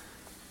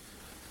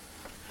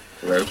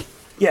 Hello?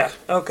 Yeah.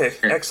 Okay.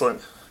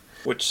 Excellent.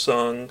 Which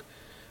song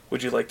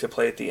would you like to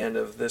play at the end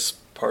of this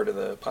part of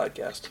the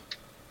podcast?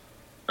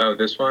 Oh,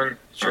 this one?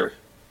 Sure.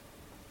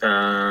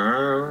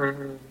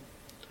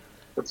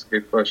 That's a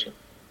good question.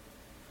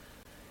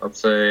 I'll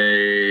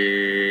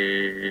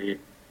say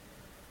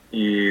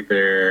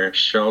either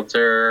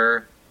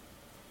Shelter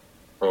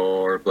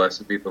or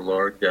Blessed Be the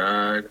Lord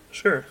God.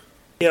 Sure.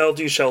 Yeah, I'll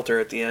do Shelter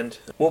at the end.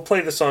 We'll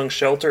play the song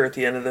Shelter at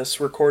the end of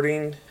this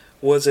recording.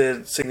 Was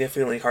it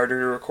significantly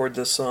harder to record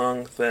this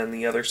song than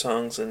the other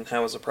songs, and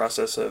how was the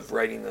process of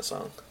writing the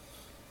song?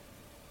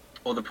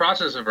 Well, the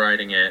process of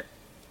writing it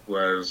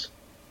was,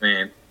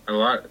 that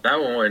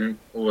one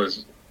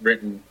was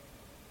written,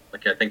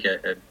 like, I think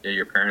at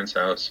your parents'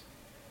 house,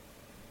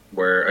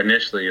 where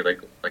initially,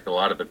 like a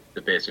lot of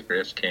the basic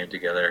riffs came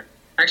together.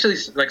 Actually,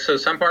 so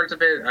some parts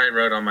of it I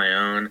wrote on my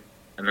own,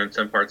 and then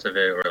some parts of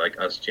it were like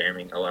us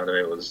jamming. A lot of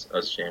it was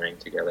us jamming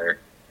together.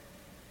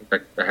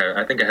 Like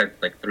I think I had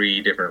like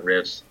 3 different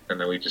riffs, and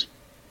then we just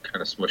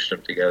kind of smushed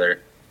them together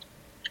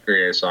to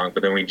create a song.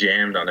 But then we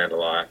jammed on it a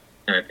lot,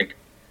 and I think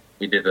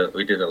we did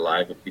a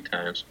live a few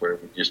times where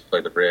we just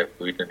played the riff.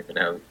 We didn't even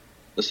have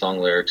the song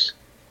lyrics,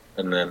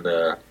 and then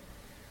the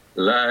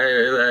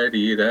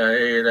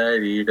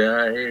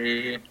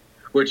la-di-di-di-di-di,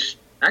 which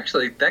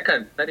actually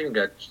that even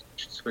got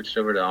switched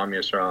over to Om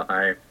Yisrael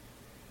High,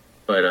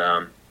 but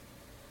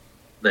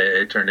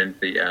it turned into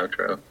the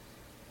outro.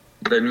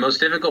 The most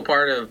difficult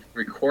part of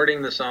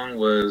recording the song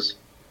was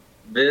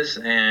this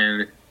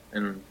and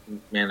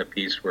Man of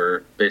Peace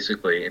were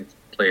basically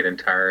played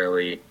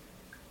entirely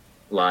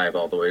live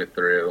all the way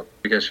through.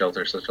 Because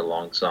Shelter is such a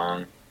long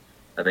song,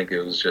 I think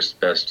it was just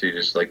best to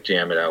just like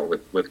jam it out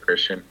with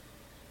Christian.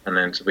 And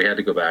then so we had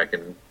to go back,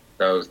 and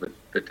that was the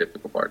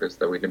difficult part, is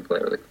that we didn't play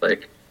with a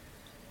click.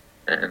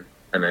 And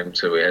then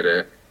so we had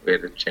to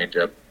change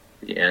up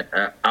the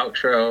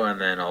outro, and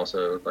then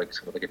also like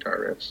some of the guitar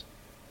riffs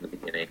in the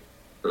beginning.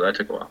 So that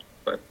took a while,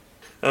 but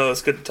Oh,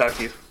 it's good to talk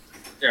to you.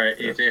 all right,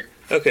 you too.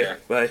 Okay, Yeah.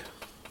 bye.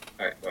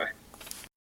 All right, bye.